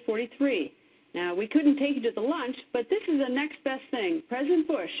President Bush 43. Now, we couldn't take you to the lunch, but this is the next best thing. President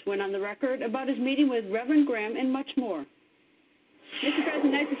Bush went on the record about his meeting with Reverend Graham and much more. Mr.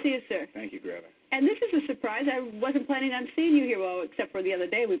 President, nice to see you, sir. Thank you, Greta. And this is a surprise. I wasn't planning on seeing you here, well, except for the other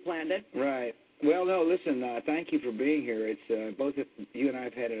day we planned it. Right. Well, no, listen, thank you for being here. It's both of you and I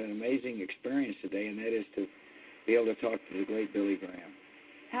have had an amazing experience today, and that is to be able to talk to the great Billy Graham.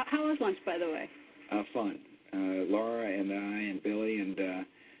 How was lunch, by the way? Fun. Laura and I and Billy and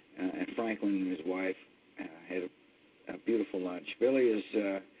Franklin and his wife had a beautiful lunch. Billy is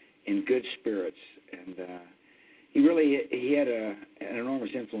in good spirits, and he had an enormous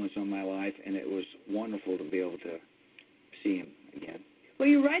influence on my life, and it was wonderful to be able to see him again. Well,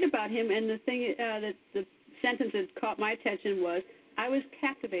 you write about him, and the thing that the sentence that caught my attention was, "I was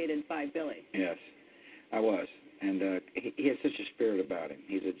captivated by Billy." Yes, I was. And he has such a spirit about him.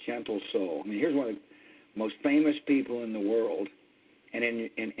 He's a gentle soul. I mean, here's one of the most famous people in the world, and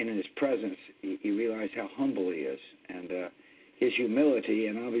in his presence, you realize how humble he is. And his humility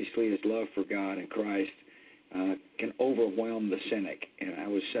and obviously his love for God and Christ can overwhelm the cynic. And I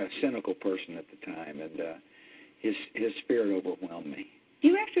was a cynical person at the time, and his spirit overwhelmed me. Do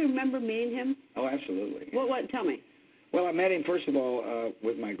you actually remember meeting him? Oh, absolutely. What? Tell me. Well, I met him, first of all,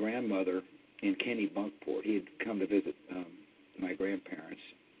 with my grandmother in Kennebunkport. He had come to visit my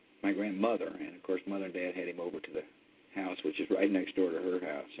grandmother, and of course Mother and Dad had him over to the house, which is right next door to her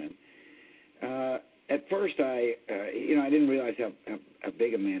house. And at first I didn't realize how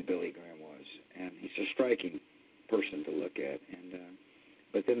big a man Billy Graham was, and he's a striking person to look at. And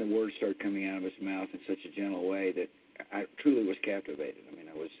but then the words started coming out of his mouth in such a gentle way that I truly was captivated. I mean,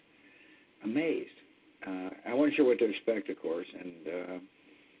 I was amazed. I wasn't sure what to expect, of course, and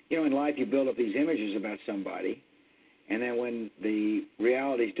in life you build up these images about somebody, and then when the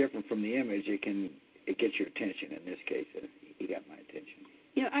reality is different from the image, it gets your attention. In this case, he got my attention.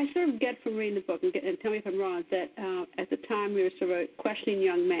 I sort of get from reading the book, and tell me if I'm wrong, that at the time you were sort of a questioning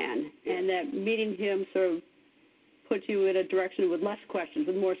young man, and that meeting him sort of put you in a direction with less questions,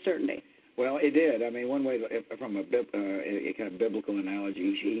 with more certainty. Well, it did. I mean, one way, from a kind of biblical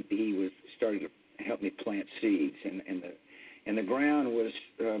analogy, he was starting to help me plant seeds, and the ground was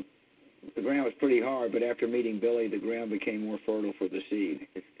pretty hard, but after meeting Billy, the ground became more fertile for the seed,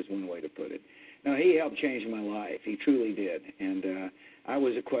 is one way to put it. Now, he helped change my life. He truly did. And I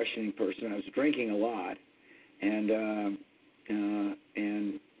was a questioning person. I was drinking a lot, and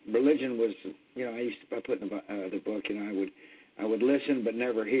religion was, I put in the book, I would listen but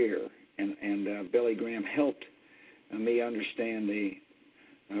never hear. And Billy Graham helped me understand the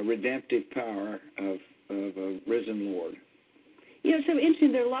redemptive power of a risen Lord. You know, it's so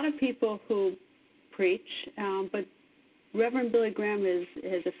interesting. There are a lot of people who preach, but Reverend Billy Graham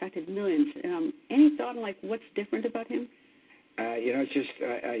has affected millions. Any thought on, like, what's different about him? You know, it's just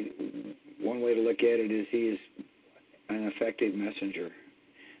one way to look at it is he is an effective messenger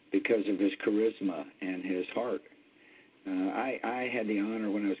because of his charisma and his heart. I had the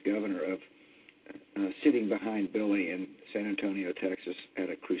honor when I was governor of sitting behind Billy in San Antonio, Texas, at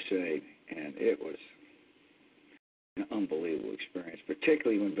a crusade, and it was an unbelievable experience,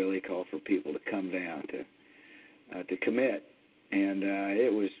 particularly when Billy called for people to come down to commit, and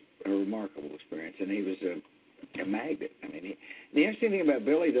it was a remarkable experience, and he was a magnet. I mean, the interesting thing about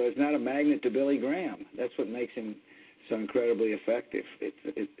Billy, though, is not a magnet to Billy Graham. That's what makes him so incredibly effective.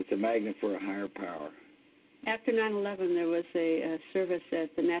 It's a magnet for a higher power. After 9/11, there was a service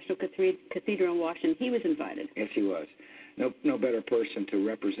at the National Cathedral in Washington. He was invited. Yes, he was. No better person to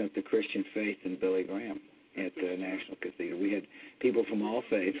represent the Christian faith than Billy Graham at the National Cathedral. We had people from all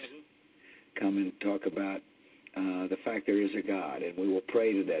faiths come and talk about the fact there is a God, and we will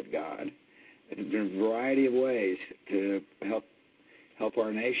pray to that God in a variety of ways to help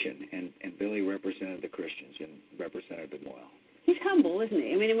our nation. And Billy represented the Christians and represented them well. He's humble, isn't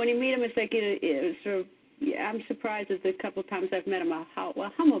he? I mean, when you meet him, it's like it was sort of. Yeah, I'm surprised at the couple of times I've met him how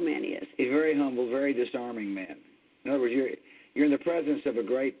humble man he is. He's very humble, very disarming man. In other words, you're in the presence of a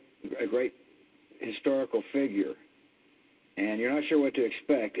great historical figure, and you're not sure what to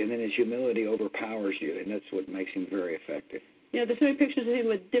expect, and then his humility overpowers you, and that's what makes him very effective. You know, there's so many pictures of him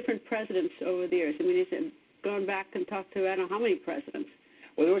with different presidents over the years. I mean, he's gone back and talked to I don't know how many presidents.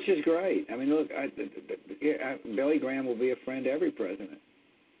 Well, which is great. I mean, look, Billy Graham will be a friend to every president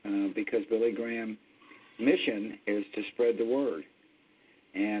because Billy Graham mission is to spread the word,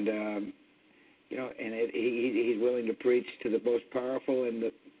 and you know, and he's willing to preach to the most powerful and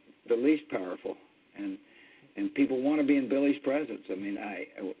the least powerful, and people want to be in Billy's presence. I mean,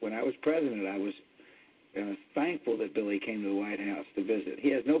 when I was president, I was thankful that Billy came to the White House to visit. He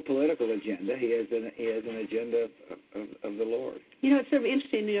has no political agenda. He has an agenda of the Lord. You know, it's sort of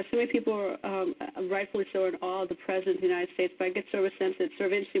interesting. You know, so many people are rightfully so in awe of the President of the United States, but I get sort of a sense that it's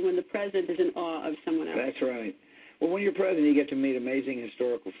sort of interesting when the President is in awe of someone else. That's right. Well, when you're president, you get to meet amazing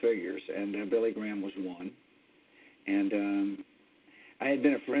historical figures, and Billy Graham was one. And I had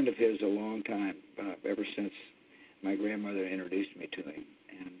been a friend of his a long time, ever since my grandmother introduced me to him.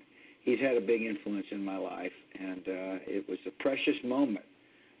 And he's had a big influence in my life, and it was a precious moment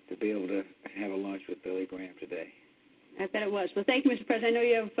to be able to have a lunch with Billy Graham today. I bet it was. Well, thank you, Mr. President. I know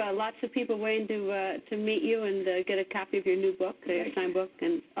you have lots of people waiting to meet you and get a copy of your new book, your signed book,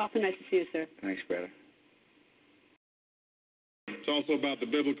 and often nice to see you, sir. Thanks, Greta. It's also about the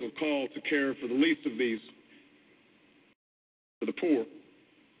biblical call to care for the least of these, for the poor,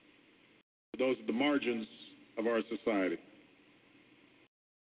 for those at the margins of our society.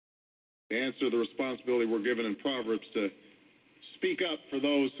 The answer to the responsibility we're given in Proverbs to speak up for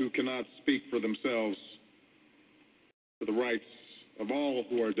those who cannot speak for themselves, for the rights of all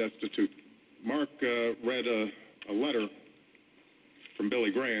who are destitute. Mark read a letter from Billy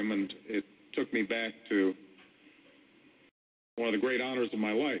Graham, and it took me back to one of the great honors of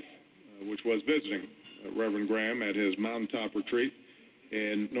my life, which was visiting Reverend Graham at his mountaintop retreat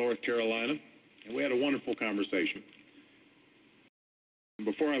in North Carolina, and we had a wonderful conversation.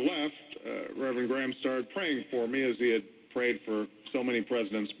 Before I left, Reverend Graham started praying for me as he had prayed for so many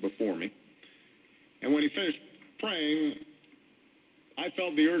presidents before me. And when he finished praying, I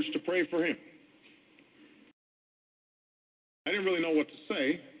felt the urge to pray for him. I didn't really know what to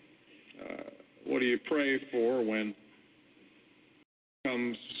say. What do you pray for when it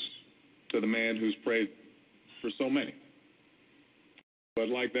comes to the man who's prayed for so many? But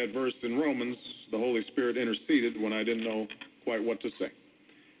like that verse in Romans, the Holy Spirit interceded when I didn't know quite what to say.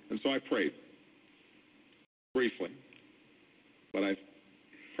 And so I prayed, briefly, but I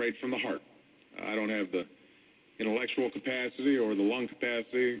prayed from the heart. I don't have the intellectual capacity or the lung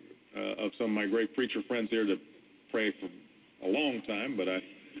capacity of some of my great preacher friends here to pray for a long time, but I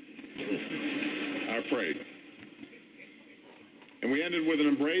prayed. And we ended with an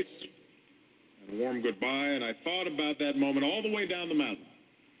embrace and a warm goodbye, and I thought about that moment all the way down the mountain.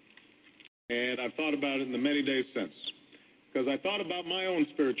 And I've thought about it in the many days since, because I thought about my own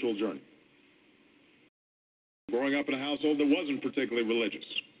spiritual journey. Growing up in a household that wasn't particularly religious.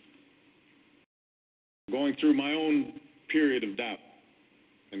 Going through my own period of doubt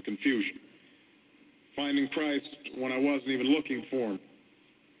and confusion. Finding Christ when I wasn't even looking for him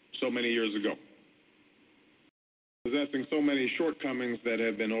so many years ago. Possessing so many shortcomings that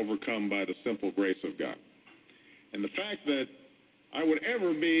have been overcome by the simple grace of God. And the fact that I would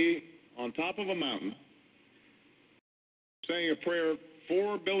ever be on top of a mountain saying a prayer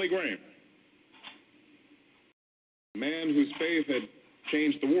for Billy Graham, a man whose faith had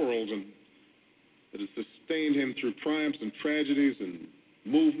changed the world and that has sustained him through triumphs and tragedies and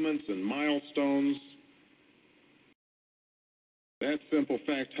movements and milestones. That simple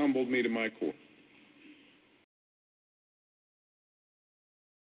fact humbled me to my core.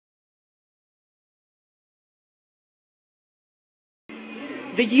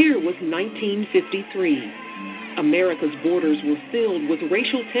 The year was 1953. America's borders were filled with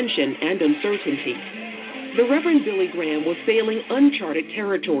racial tension and uncertainty. The Reverend Billy Graham was sailing uncharted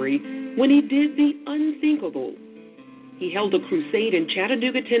territory when he did the unthinkable. He held a crusade in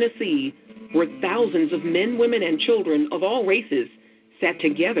Chattanooga, Tennessee, where thousands of men, women, and children of all races sat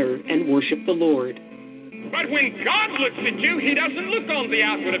together and worshiped the Lord. But when God looks at you, he doesn't look on the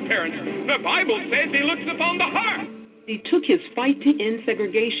outward appearance. The Bible says he looks upon the heart. He took his fight to end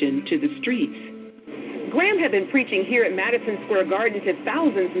segregation to the streets. Graham had been preaching here at Madison Square Garden to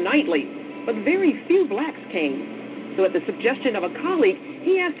thousands nightly, but very few blacks came. So at the suggestion of a colleague,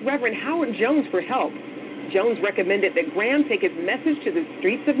 he asked Reverend Howard Jones for help. Jones recommended that Graham take his message to the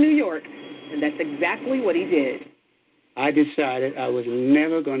streets of New York, and that's exactly what he did. I decided I was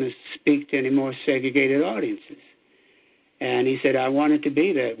never going to speak to any more segregated audiences. And he said, I want it to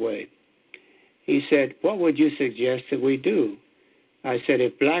be that way. He said, what would you suggest that we do? I said,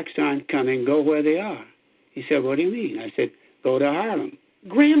 if blacks aren't coming, go where they are. He said, what do you mean? I said, go to Harlem.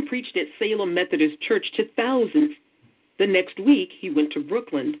 Graham preached at Salem Methodist Church to thousands. The next week, he went to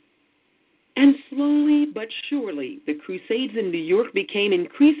Brooklyn. And slowly but surely, the Crusades in New York became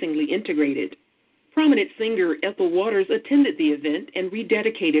increasingly integrated. Prominent singer Ethel Waters attended the event and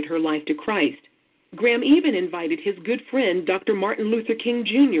rededicated her life to Christ. Graham even invited his good friend, Dr. Martin Luther King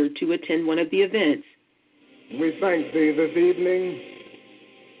Jr., to attend one of the events. We thank thee this evening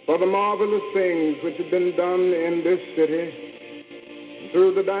for the marvelous things which have been done in this city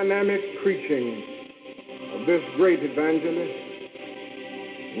through the dynamic preaching of this great evangelist.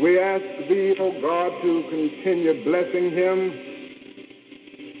 We ask thee, O God, to continue blessing him,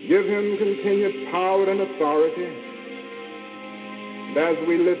 give him continued power and authority. And as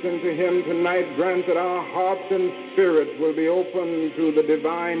we listen to him tonight, grant that our hearts and spirits will be open to the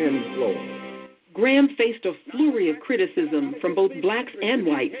divine inflow. Graham faced a flurry of criticism from both blacks and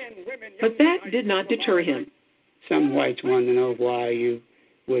whites, but that did not deter him. Some whites want to know why you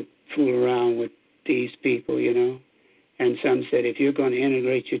would fool around with these people, you know. And some said, if you're going to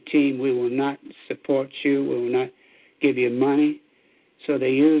integrate your team, we will not support you, we will not give you money. So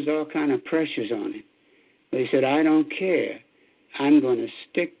they used all kind of pressures on him. They said, I don't care. I'm going to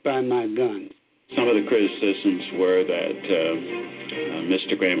stick by my guns. Some of the criticisms were that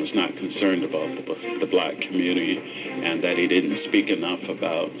Mr. Graham was not concerned about the black community and that he didn't speak enough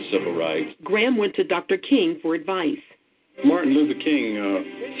about civil rights. Graham went to Dr. King for advice. Martin Luther King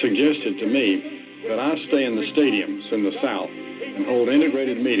suggested to me that I stay in the stadiums in the South and hold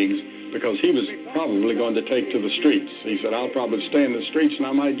integrated meetings because he was probably going to take to the streets. He said, I'll probably stay in the streets and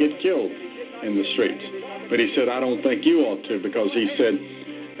I might get killed in the streets. But he said, I don't think you ought to, because he said,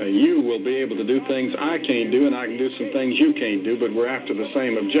 you will be able to do things I can't do and I can do some things you can't do, but we're after the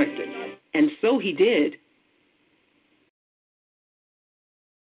same objective. And so he did.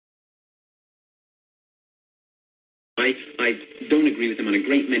 I don't agree with him on a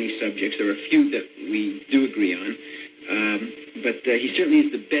great many subjects. There are a few that we do agree on. But he certainly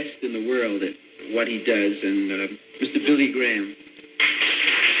is the best in the world at what he does. And Mr. Billy Graham.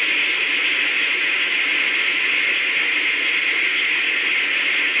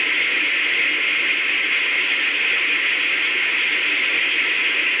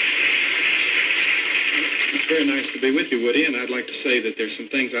 It's very nice to be with you, Woody, and I'd like to say that there's some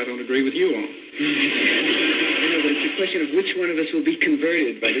things I don't agree with you on. I know, but it's a question of which one of us will be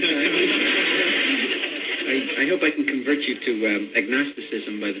converted by the time. I hope I can convert you to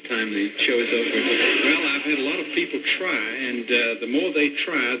agnosticism by the time the show is over. Well, I've had a lot of people try, and the more they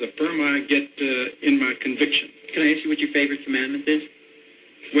try, the firmer I get in my conviction. Can I ask you what your favorite commandment is?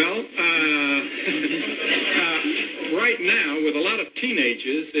 Well, right now, with a lot of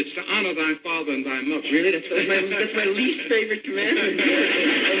teenagers, it's to honor thy father and thy mother. Really? That's my least favorite commandment.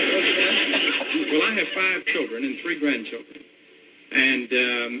 Well, I have 5 children and 3 grandchildren. And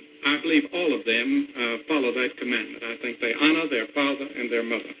I believe all of them follow that commandment. I think they honor their father and their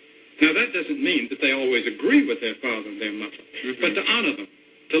mother. Now, that doesn't mean that they always agree with their father and their mother, but to honor them,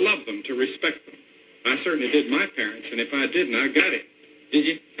 to love them, to respect them. I certainly did my parents, and if I didn't, I got it. Did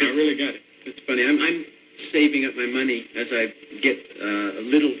you? I really got it. It's funny. I'm saving up my money as I get a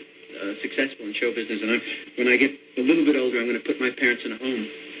little successful in show business, and when I get a little bit older, I'm going to put my parents in a home.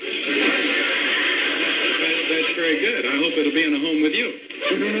 That's very good. I hope it'll be in a home with you.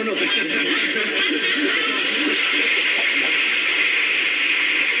 No.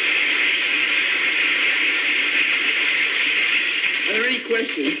 Are there any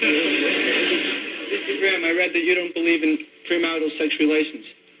questions? Mr. Graham, I read that you don't believe in premarital sex relations.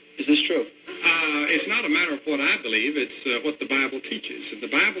 Is this true? It's not a matter of what I believe. It's what the Bible teaches. And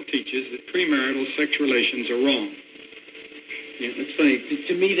the Bible teaches that premarital sex relations are wrong. Yeah, that's funny.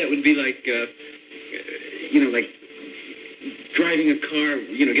 To me, that would be like, like driving a car,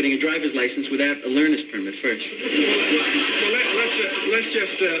 getting a driver's license without a learner's permit first. Well,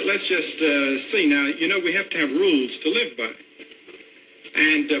 let's just see now. We have to have rules to live by.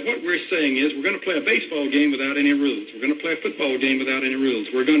 And what we're saying is we're going to play a baseball game without any rules. We're going to play a football game without any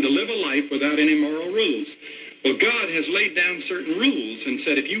rules. We're going to live a life without any moral rules. Well, God has laid down certain rules and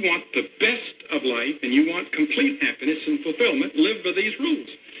said if you want the best of life and you want complete happiness and fulfillment, live by these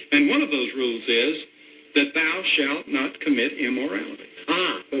rules. And one of those rules is that thou shalt not commit immorality.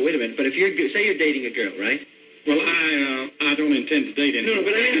 But wait a minute. But if say you're dating a girl, right? Well, I don't intend to date anyone. No,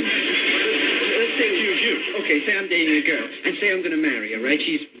 but let's say you. Okay, say I'm dating a girl, and say I'm going to marry her, right?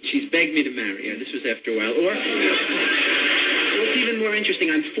 She's begged me to marry her. This was after a while. Or what's even more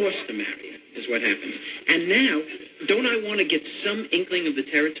interesting, I'm forced to marry her, is what happens. And now, don't I want to get some inkling of the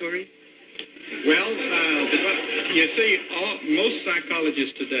territory? Well, you see, most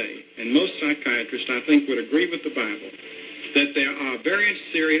psychologists today and most psychiatrists, I think, would agree with the Bible that there are very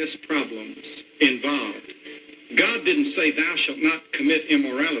serious problems involved. God didn't say thou shalt not commit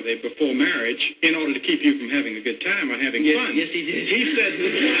immorality before marriage in order to keep you from having a good time or having fun. Yes, he did. He said,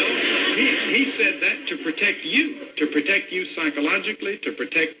 he said that to protect you psychologically, to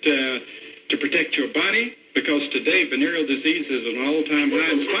protect your body, because today venereal disease is at an all-time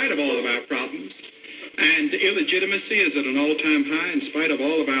high in spite of all of our problems, and illegitimacy is at an all-time high in spite of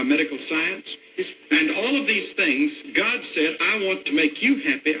all of our medical science. And all of these things, God said, I want to make you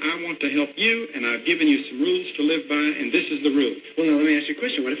happy, I want to help you, and I've given you some rules to live by, and this is the rule. Well, now, let me ask you a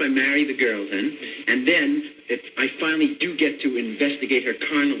question. What if I marry the girl then, and then if I finally do get to investigate her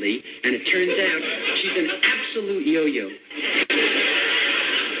carnally, and it turns out she's an absolute yo-yo?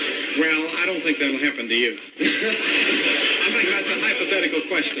 Well, I don't think that'll happen to you. I think that's a hypothetical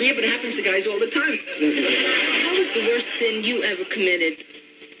question. Yeah, but it happens to guys all the time. What was the worst sin you ever committed?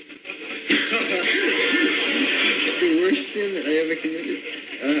 The worst sin that I ever committed?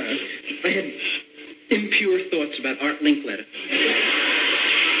 I had impure thoughts about Art Linkletter.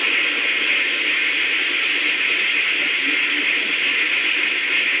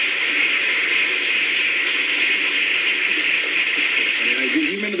 Do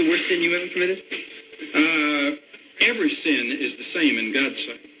you remember the worst sin you ever committed? Every sin is the same in God's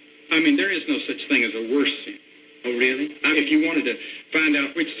sight. I mean, there is no such thing as a worse sin. Oh, really? If you wanted to find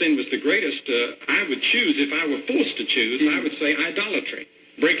out which sin was the greatest, I would choose, if I were forced to choose, I would say idolatry,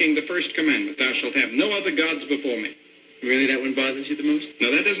 breaking the first commandment, thou shalt have no other gods before me. Really, that one bothers you the most? No,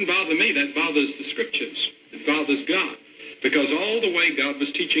 that doesn't bother me. That bothers the Scriptures. It bothers God. Because all the way God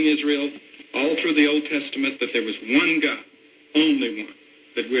was teaching Israel, all through the Old Testament, that there was one God, only one,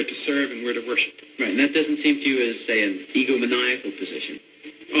 that we're to serve and we're to worship. Right, and that doesn't seem to you as, say, an egomaniacal position.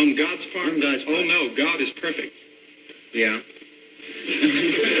 On God's part? On God's part. Oh, no, God is perfect. Yeah. And,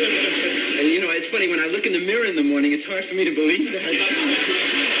 it's funny, when I look in the mirror in the morning, it's hard for me to believe that.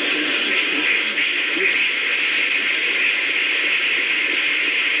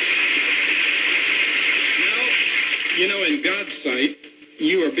 Now, in God's sight,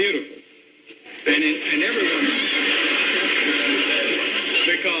 you are beautiful. And everyone...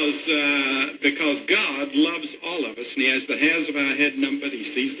 Because God loves all of us, and He has the hairs of our head numbered. He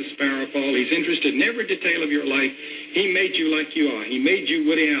sees the sparrow fall. He's interested in every detail of your life. He made you like you are. He made you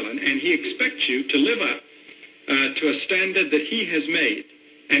Woody Allen, and He expects you to live up to a standard that He has made.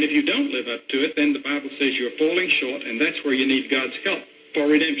 And if you don't live up to it, then the Bible says you're falling short, and that's where you need God's help for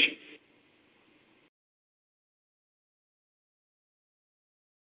redemption.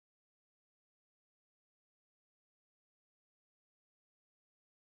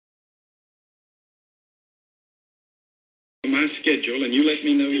 My schedule, and you let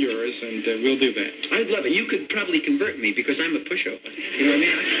me know yours, and we'll do that. I'd love it. You could probably convert me because I'm a pushover. You know what I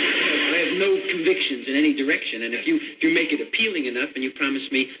mean? I have no convictions in any direction, and if you make it appealing enough and you promise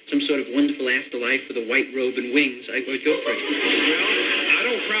me some sort of wonderful afterlife with a white robe and wings, I would go for it. Well, I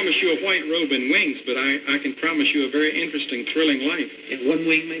don't promise you a white robe and wings, but I can promise you a very interesting, thrilling life. And one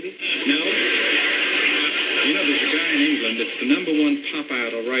wing, maybe? No. There's a guy in England that's the #1 pop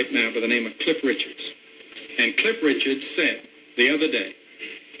idol right now by the name of Cliff Richards. And Cliff Richards said the other day,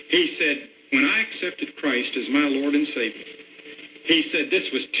 he said, when I accepted Christ as my Lord and Savior, He said this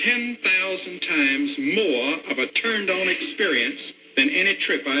was 10,000 times more of a turned-on experience than any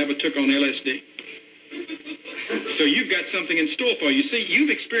trip I ever took on LSD. So you've got something in store for you. See, you've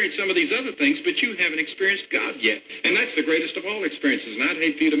experienced some of these other things, but you haven't experienced God yet. And that's the greatest of all experiences, and I'd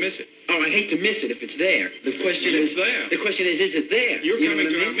hate for you to miss it. Oh, I hate to miss it if it's there. The question is there. The question is it there? You're coming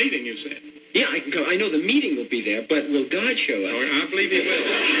to our meeting, you said. Yeah, I can come. I know the meeting will be there, but will God show up? Oh, I believe He will.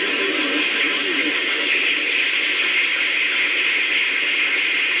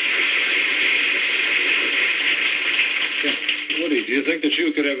 Woody, do you think that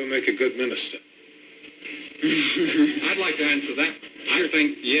you could ever make a good minister? I'd like to answer that. I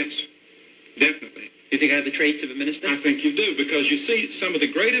think yes, definitely. You think I have the traits of a minister? I think you do, because you see, some of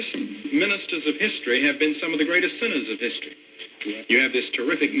the greatest ministers of history have been some of the greatest sinners of history. Yeah. You have this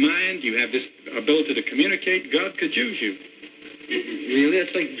terrific mind. You have this ability to communicate. God could use you. Really?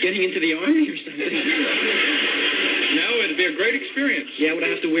 That's like getting into the army or something. No, it'd be a great experience. Yeah, would I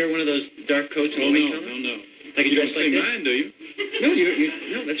have to wear one of those dark coats and white collar? No. Like you dress don't like see this? mine, do you?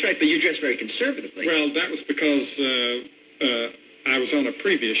 No, that's right, but you dress very conservatively. Well, that was because I was on a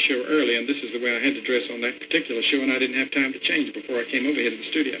previous show early, and this is the way I had to dress on that particular show, and I didn't have time to change before I came over here to the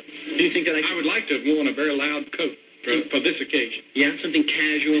studio. Do you think that I would like to have worn a very loud coat for this occasion. Yeah, something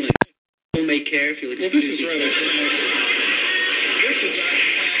casual and people may care if you'll excuse me. Well, this is rather... This is...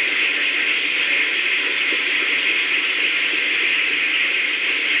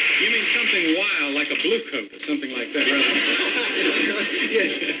 You mean something wild, like a blue coat or something like that, rather? Yes,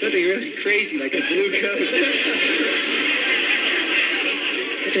 something really crazy, like a blue coat.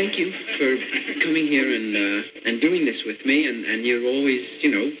 Thank you for coming here and doing this with me, and you're always,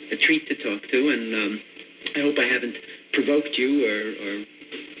 a treat to talk to, and I hope I haven't provoked you or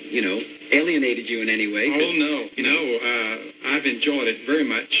alienated you in any way. Oh, no. I've enjoyed it very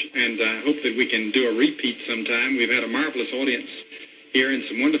much, and I hope that we can do a repeat sometime. We've had a marvelous audience here and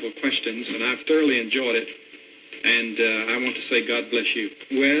some wonderful questions, and I've thoroughly enjoyed it, and I want to say God bless you.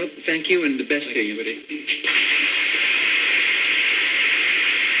 Well, thank you, and the best to you.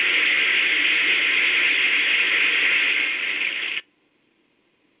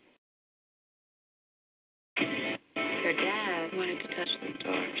 Her dad wanted to touch the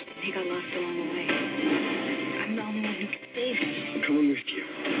stars. He got lost along the way. I'm the only one who could save him. I'm coming with you.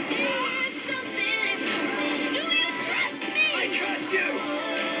 I trust you!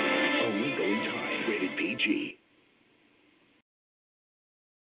 Only going time. Rated PG.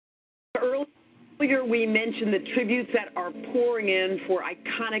 Earlier, we mentioned the tributes that are pouring in for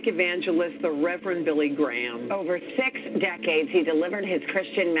iconic evangelist, the Reverend Billy Graham. Over 6 decades, he delivered his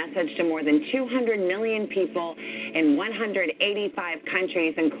Christian message to more than 200 million people in 185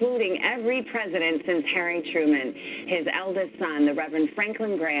 countries, including every president since Harry Truman. His eldest son, the Reverend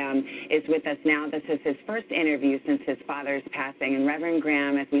Franklin Graham, is with us now. This is his first interview since his father's passing. And Reverend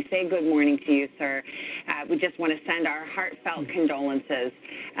Graham, as we say good morning to you, sir, we just want to send our heartfelt condolences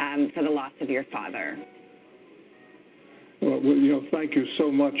for the loss of your father. Well, thank you so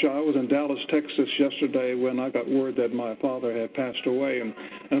much. I was in Dallas, Texas yesterday when I got word that my father had passed away. And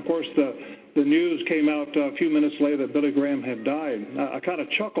of course, the news came out a few minutes later that Billy Graham had died. I kind of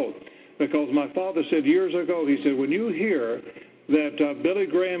chuckled because my father said years ago, he said, when you hear that Billy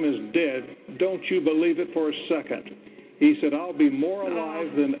Graham is dead, don't you believe it for a second. He said, I'll be more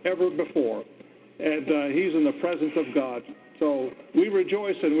alive than ever before. And he's in the presence of God. So we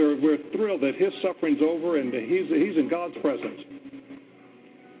rejoice and we're thrilled that his suffering's over and he's in God's presence.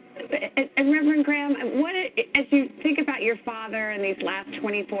 And Reverend Graham, as you think about your father in these last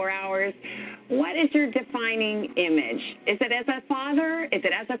 24 hours, what is your defining image? Is it as a father? Is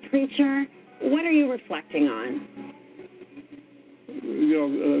it as a preacher? What are you reflecting on?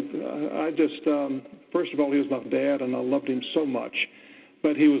 First of all, he was my dad, and I loved him so much.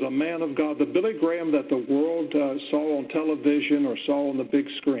 But he was a man of God. The Billy Graham that the world saw on television or saw on the big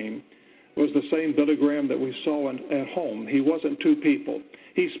screen was the same Billy Graham that we saw at home. He wasn't two people.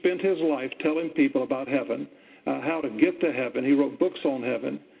 He spent his life telling people about heaven, how to get to heaven. He wrote books on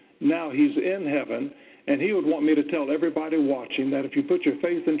heaven. Now he's in heaven, and he would want me to tell everybody watching that if you put your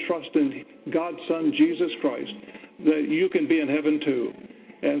faith and trust in God's Son, Jesus Christ, that you can be in heaven too.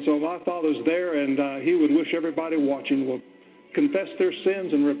 And so my father's there, and he would wish everybody watching will confess their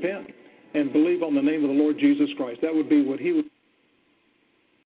sins and repent and believe on the name of the Lord Jesus Christ. That would be what he would.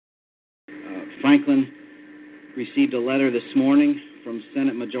 Franklin received a letter this morning from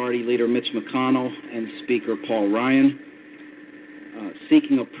Senate Majority Leader Mitch McConnell and Speaker Paul Ryan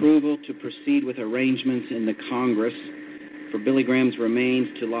seeking approval to proceed with arrangements in the Congress for Billy Graham's remains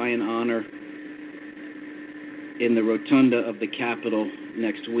to lie in honor in the rotunda of the Capitol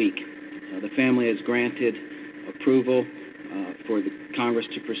next week. The family has granted approval for the Congress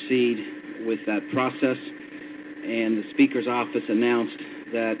to proceed with that process. And the Speaker's office announced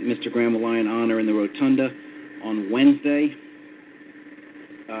that Mr. Graham will lie in honor in the rotunda on Wednesday,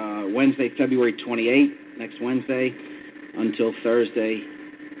 February 28th, next Wednesday, until Thursday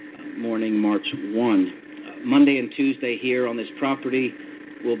morning, March 1. Monday and Tuesday here on this property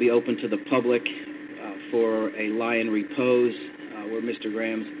will be open to the public for a lie in repose, where Mr.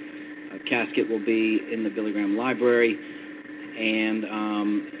 Graham's casket will be in the Billy Graham Library. And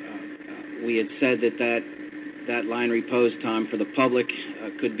we had said that lie in repose time for the public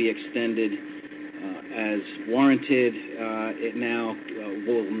could be extended as warranted. It now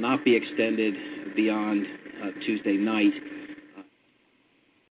will not be extended beyond Tuesday night.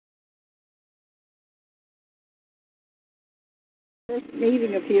 First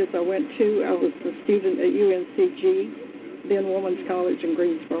meeting of his I went to, I was a student at UNCG, then Women's College in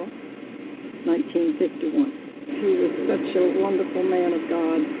Greensboro, 1951. He was such a wonderful man of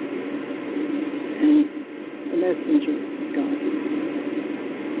God and a messenger of God.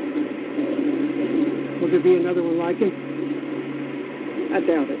 Will there be another one like him? I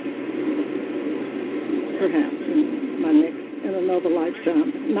doubt it. Perhaps in another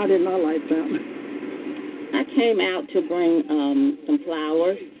lifetime. Not in my lifetime. I came out to bring some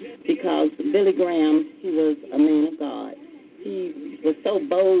flowers because Billy Graham, he was a man of God. He was so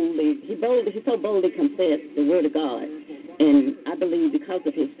boldly confessed the word of God. And I believe because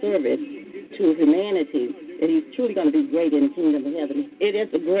of his service to humanity, that he's truly going to be great in the kingdom of heaven. It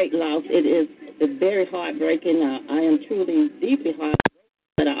is a great loss. It is very heartbreaking. I am truly deeply heartbroken,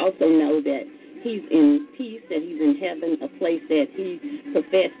 but I also know that he's in peace, that he's in heaven, a place that he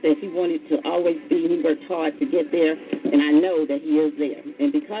professed that he wanted to always be. He worked hard to get there, and I know that he is there. And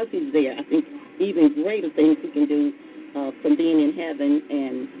because he's there, I think even greater things he can do from being in heaven,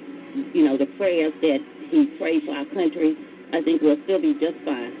 and, you know, the prayers that he prayed for our country, I think we'll still be just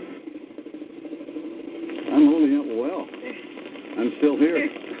fine. I'm holding up well. I'm still here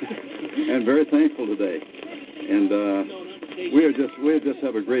and very thankful today. And we just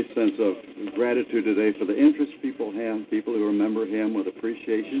have a great sense of gratitude today for the interest people have, people who remember him with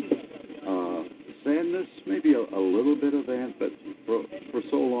appreciation. Sadness, maybe a little bit of that, but for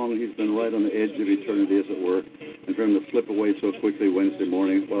so long he's been right on the edge of eternity, as it were, and for him to slip away so quickly Wednesday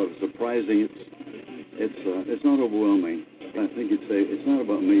morning, while it's surprising, it's not overwhelming. I think you'd say it's not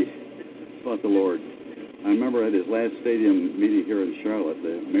about me, it's about the Lord. I remember at his last stadium meeting here in Charlotte,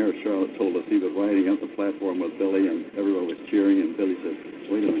 the mayor of Charlotte told us he was riding up the platform with Billy, and everyone was cheering, and Billy said,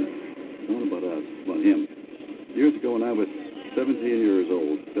 "Wait a minute, it's not about us, it's about him." Years ago, when I was 17 years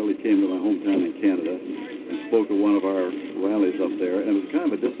old, Billy came to my hometown in Canada and spoke at one of our rallies up there, and it was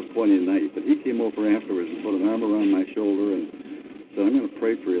kind of a disappointing night, but he came over afterwards and put an arm around my shoulder and said, "I'm going to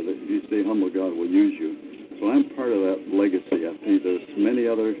pray for you that if you stay humble, God will use you." So I'm part of that legacy. I think there's many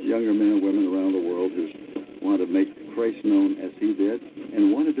other younger men and women around the world who want to make Christ known as he did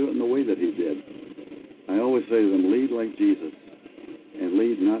and want to do it in the way that he did. I always say to them, lead like Jesus, and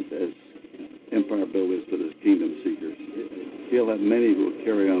lead not as empire builders, but as kingdom seekers. He'll have many who will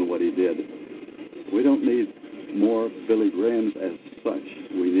carry on what he did. We don't need more Billy Grahams as such.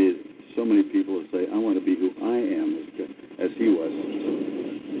 We need so many people to say, I want to be who I am as he was.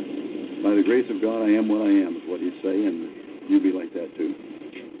 By the grace of God, I am what I am, is what he'd say, and you be like that too.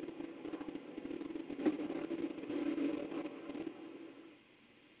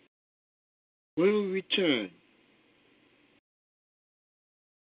 When we return,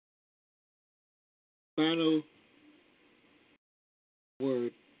 final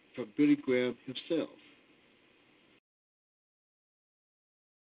word from Billy Graham himself.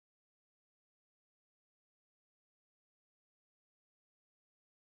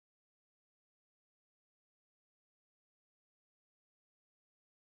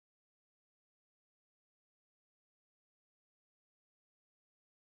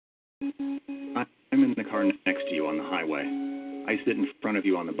 I'm in the car next to you on the highway. I sit in front of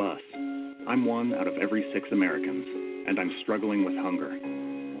you on the bus. I'm one out of every 6 Americans, and I'm struggling with hunger.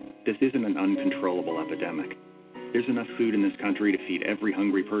 This isn't an uncontrollable epidemic. There's enough food in this country to feed every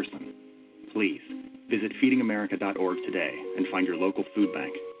hungry person. Please, visit feedingamerica.org today and find your local food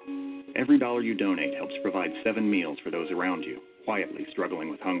bank. Every dollar you donate helps provide 7 meals for those around you, quietly struggling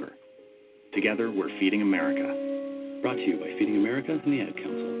with hunger. Together, we're Feeding America. Brought to you by Feeding America and the Ad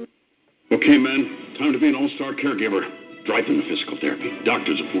Council. Okay, men, time to be an all-star caregiver. Drive them to physical therapy,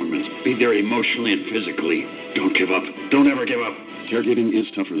 doctor's appointments, be there emotionally and physically. Don't give up. Don't ever give up. Caregiving is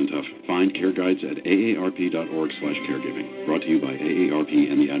tougher than tough. Find care guides at aarp.org/caregiving. Brought to you by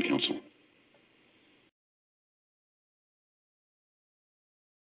AARP and the Ad Council.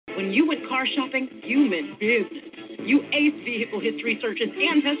 When you went car shopping, you meant business. You aced vehicle history searches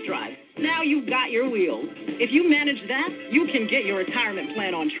and test drives. Now you've got your wheels. If you manage that, you can get your retirement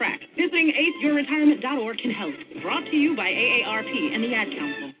plan on track. Visiting aceyourretirement.org can help. Brought to you by AARP and the Ad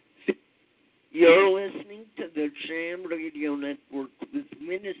Council. You're listening to the Jam Radio Network with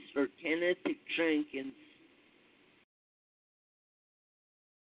Minister Kenneth Jenkins.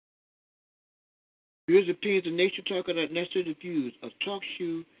 Views, opinions, and nature talk are not necessarily the views of Talk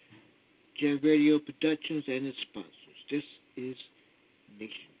Shoe, Jam Radio Productions, and its sponsors. This is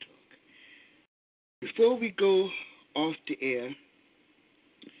Nation Talk. Before we go off the air,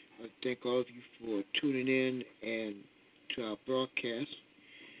 I thank all of you for tuning in and to our broadcast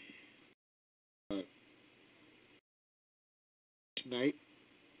tonight.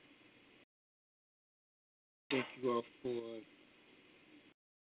 Thank you all for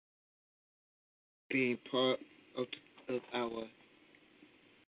being part of our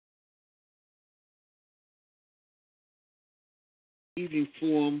evening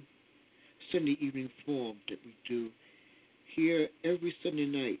forum, Sunday evening forum that we do here every Sunday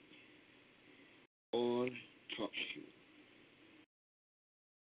night on Talk Shoe.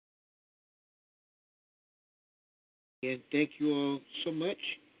 And thank you all so much.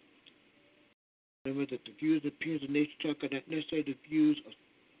 Remember that the views and opinions of Nation Talk are not necessarily the views of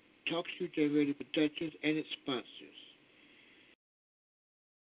Talk Shoe Generated Productions and its sponsors.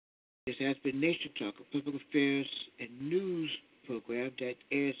 This has been Nation Talk, a public affairs and news program that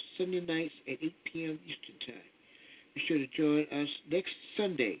airs Sunday nights at 8 p.m. Eastern Time. Be sure to join us next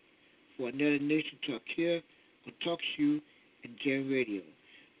Sunday for another Nation Talk here on Talk Shoe and Jam Radio.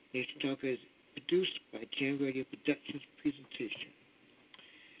 Nation Talk is produced by Jam Radio Productions presentation.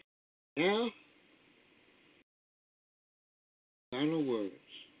 Now, final words.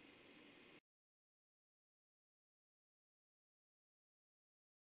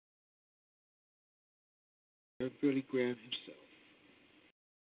 Billy Graham himself.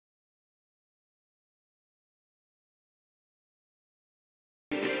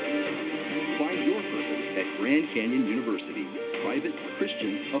 Find your purpose at Grand Canyon University. Private,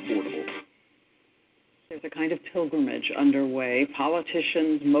 Christian, affordable. There's a kind of pilgrimage underway.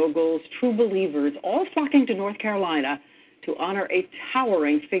 Politicians, moguls, true believers, all flocking to North Carolina to honor a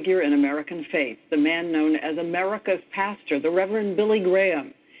towering figure in American faith, the man known as America's pastor, the Reverend Billy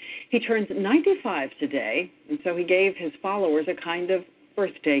Graham. He turns 95 today, and so he gave his followers a kind of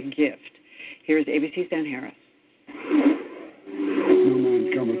birthday gift. Here's ABC's Dan Harris. No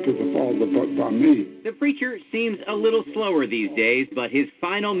man cometh to the Father but by me. The preacher seems a little slower these days, but his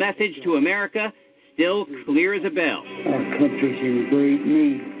final message to America still clear as a bell. Our country's in great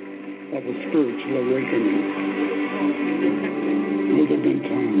need of a spiritual awakening. There have been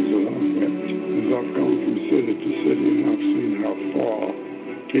times that I've wept as I've gone from city to city and I've seen how far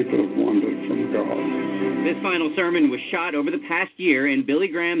people have wandered from God. This final sermon was shot over the past year in Billy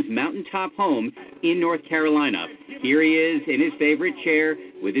Graham's mountaintop home in North Carolina. Here he is in his favorite chair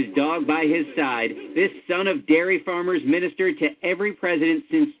with his dog by his side. This son of dairy farmers ministered to every president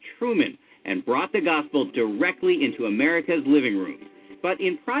since Truman and brought the gospel directly into America's living rooms. But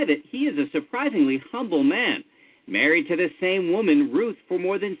in private, he is a surprisingly humble man, married to the same woman, Ruth, for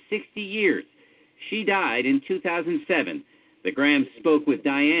more than 60 years. She died in 2007. The Grahams spoke with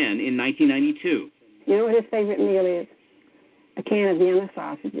Diane in 1992. You know what his favorite meal is? A can of Vienna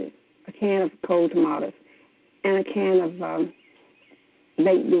sausages, a can of cold tomatoes, and a can of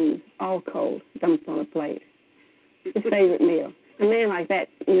baked beans, all cold, dumped on a plate. His favorite meal. A man like that,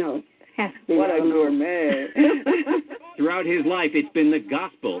 has to be what a gourmet. Throughout his life, it's been the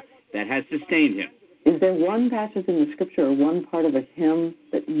gospel that has sustained him. Is there one passage in the scripture or one part of a hymn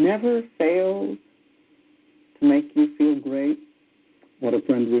that never fails to make you feel great? What a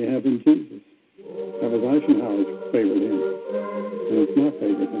friend we have in Jesus. That was Eisenhower's favorite hymn, and it's my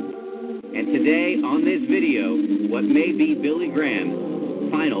favorite hymn. And today, on this video, what may be Billy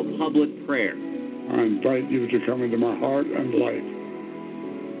Graham's final public prayer. I invite you to come into my heart and life.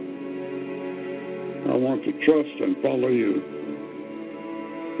 I want to trust and follow you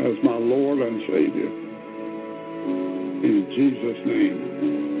as my Lord and Savior. In Jesus' name,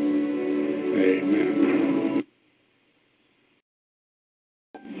 amen.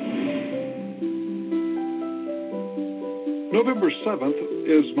 November 7th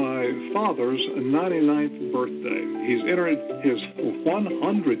is my father's 99th birthday. He's entered his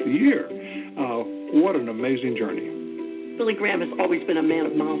 100th year. What an amazing journey. Billy Graham has always been a man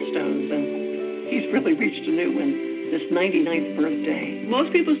of milestones, and he's really reached a new one, this 99th birthday.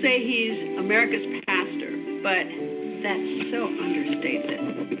 Most people say he's America's pastor, but that so understates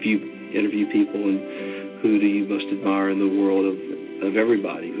it. If you interview people and who do you most admire in the world of of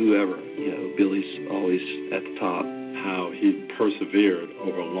everybody, whoever. Billy's always at the top. How he persevered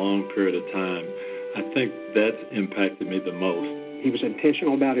over a long period of time, I think that impacted me the most. He was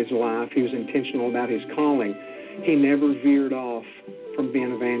intentional about his life. He was intentional about his calling. He never veered off from being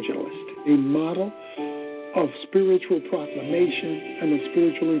an evangelist. A model of spiritual proclamation and of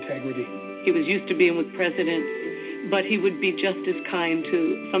spiritual integrity. He was used to being with presidents, but he would be just as kind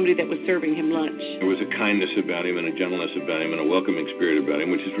to somebody that was serving him lunch. There was a kindness about him and a gentleness about him and a welcoming spirit about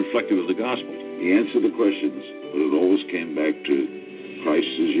him, which is reflective of the gospel. He answered the questions, but it always came back to Christ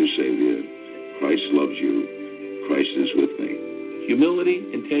is your Savior. Christ loves you. Christ is with me. Humility,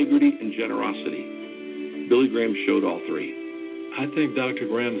 integrity, and generosity. Billy Graham showed all three. I think Dr.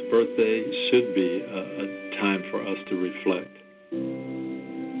 Graham's birthday should be a time for us to reflect.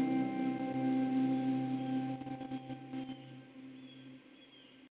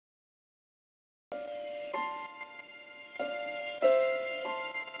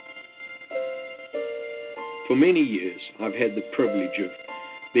 For many years, I've had the privilege of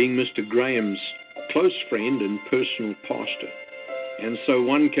being Mr. Graham's close friend and personal pastor. And so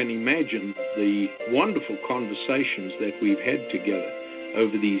one can imagine the wonderful conversations that we've had together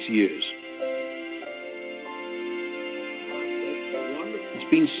over these years. It's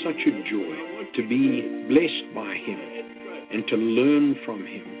been such a joy to be blessed by him and to learn from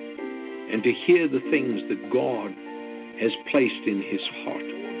him and to hear the things that God has placed in his heart.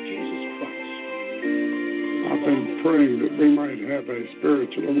 Jesus Christ. I've been praying that we might have a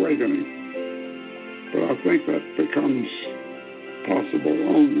spiritual awakening, but I think that becomes possible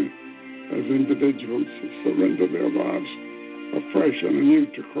only as individuals surrender their lives afresh and anew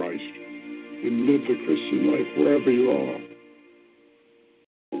to Christ and live the Christian life wherever you are.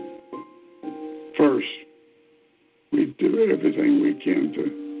 First, we do everything we can to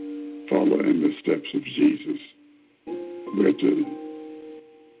follow in the steps of Jesus. We're to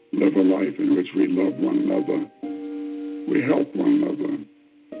live a life in which we love one another, we help one another,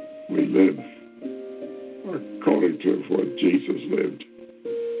 we live according to what Jesus lived.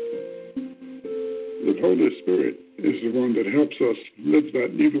 The Holy Spirit is the one that helps us live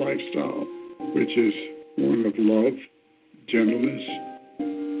that new lifestyle, which is one of love, gentleness,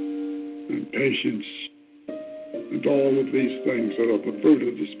 and patience, and all of these things that are the fruit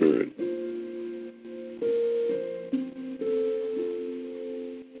of the Spirit.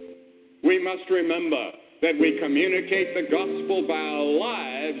 We must remember that we communicate the gospel by our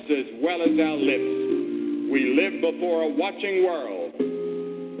lives as well as our lips. We live before a watching world,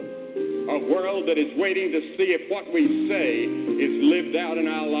 a world that is waiting to see if what we say is lived out in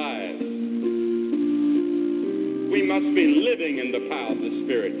our lives. We must be living in the power of the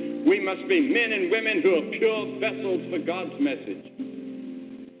Spirit. We must be men and women who are pure vessels for God's message.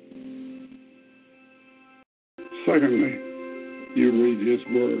 Secondly, you read His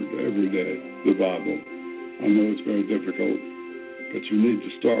Word every day, the Bible. I know it's very difficult, but you need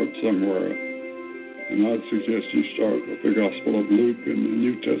to start somewhere. And I'd suggest you start with the Gospel of Luke in the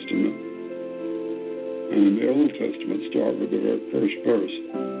New Testament. And in the Old Testament, start with the very first verse.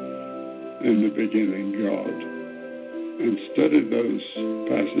 In the beginning, God. And study those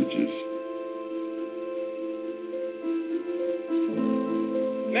passages.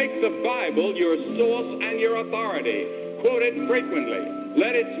 Make the Bible your source and your authority. Quote it frequently.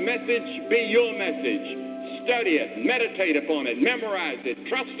 Let its message be your message. Study it, meditate upon it, memorize it,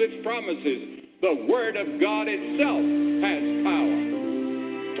 trust its promises. The Word of God itself has power.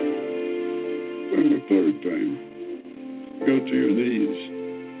 And the third thing, go to your knees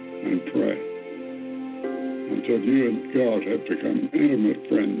and pray until you and God have become intimate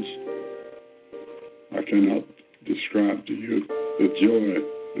friends. I cannot describe to you the joy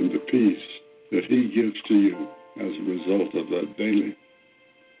and the peace that He gives to you as a result of that daily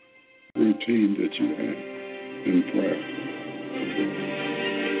routine that you have in prayer.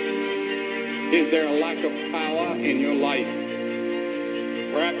 Is there a lack of power in your life?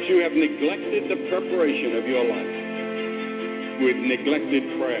 Perhaps you have neglected the preparation of your life. We've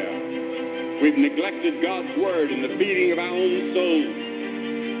neglected prayer. We've neglected God's Word and the feeding of our own souls.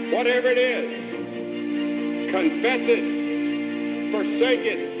 Whatever it is, confess it, forsake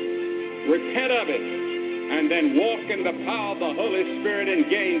it, repent of it, and then walk in the power of the Holy Spirit and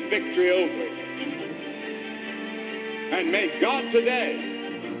gain victory over it. And may God today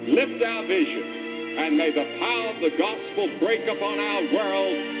lift our vision, and may the power of the gospel break upon our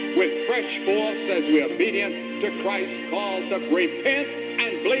world with fresh force as we are obedient to Christ's call to repent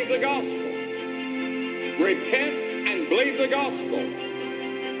and believe the gospel. Repent and believe the gospel.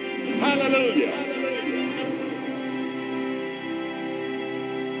 Hallelujah.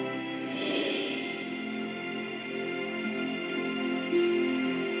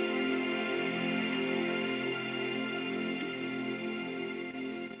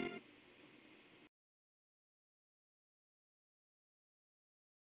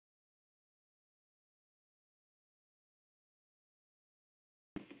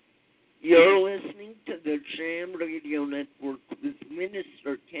 You're listening to the Jam Radio Network with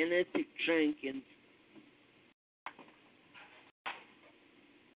Minister Kenneth Jenkins.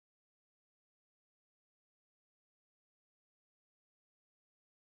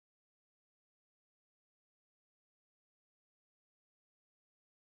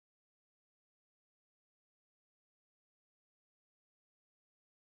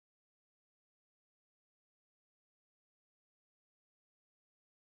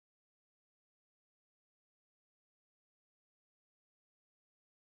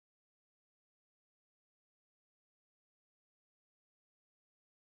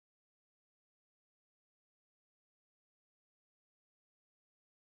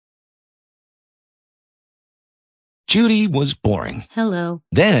 Judy was boring. Hello.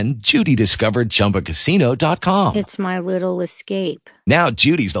 Then Judy discovered ChumbaCasino.com. It's my little escape. Now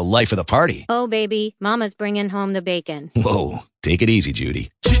Judy's the life of the party. Oh, baby, mama's bringing home the bacon. Whoa, take it easy,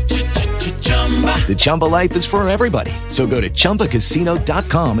 Judy. The Chumba life is for everybody. So go to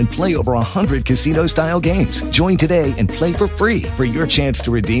ChumbaCasino.com and play over 100 casino-style games. Join today and play for free for your chance to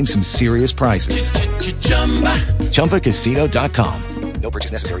redeem some serious prizes. ChumbaCasino.com. No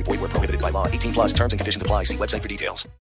purchase necessary. Void where prohibited by law. 18+ terms and conditions apply. See website for details.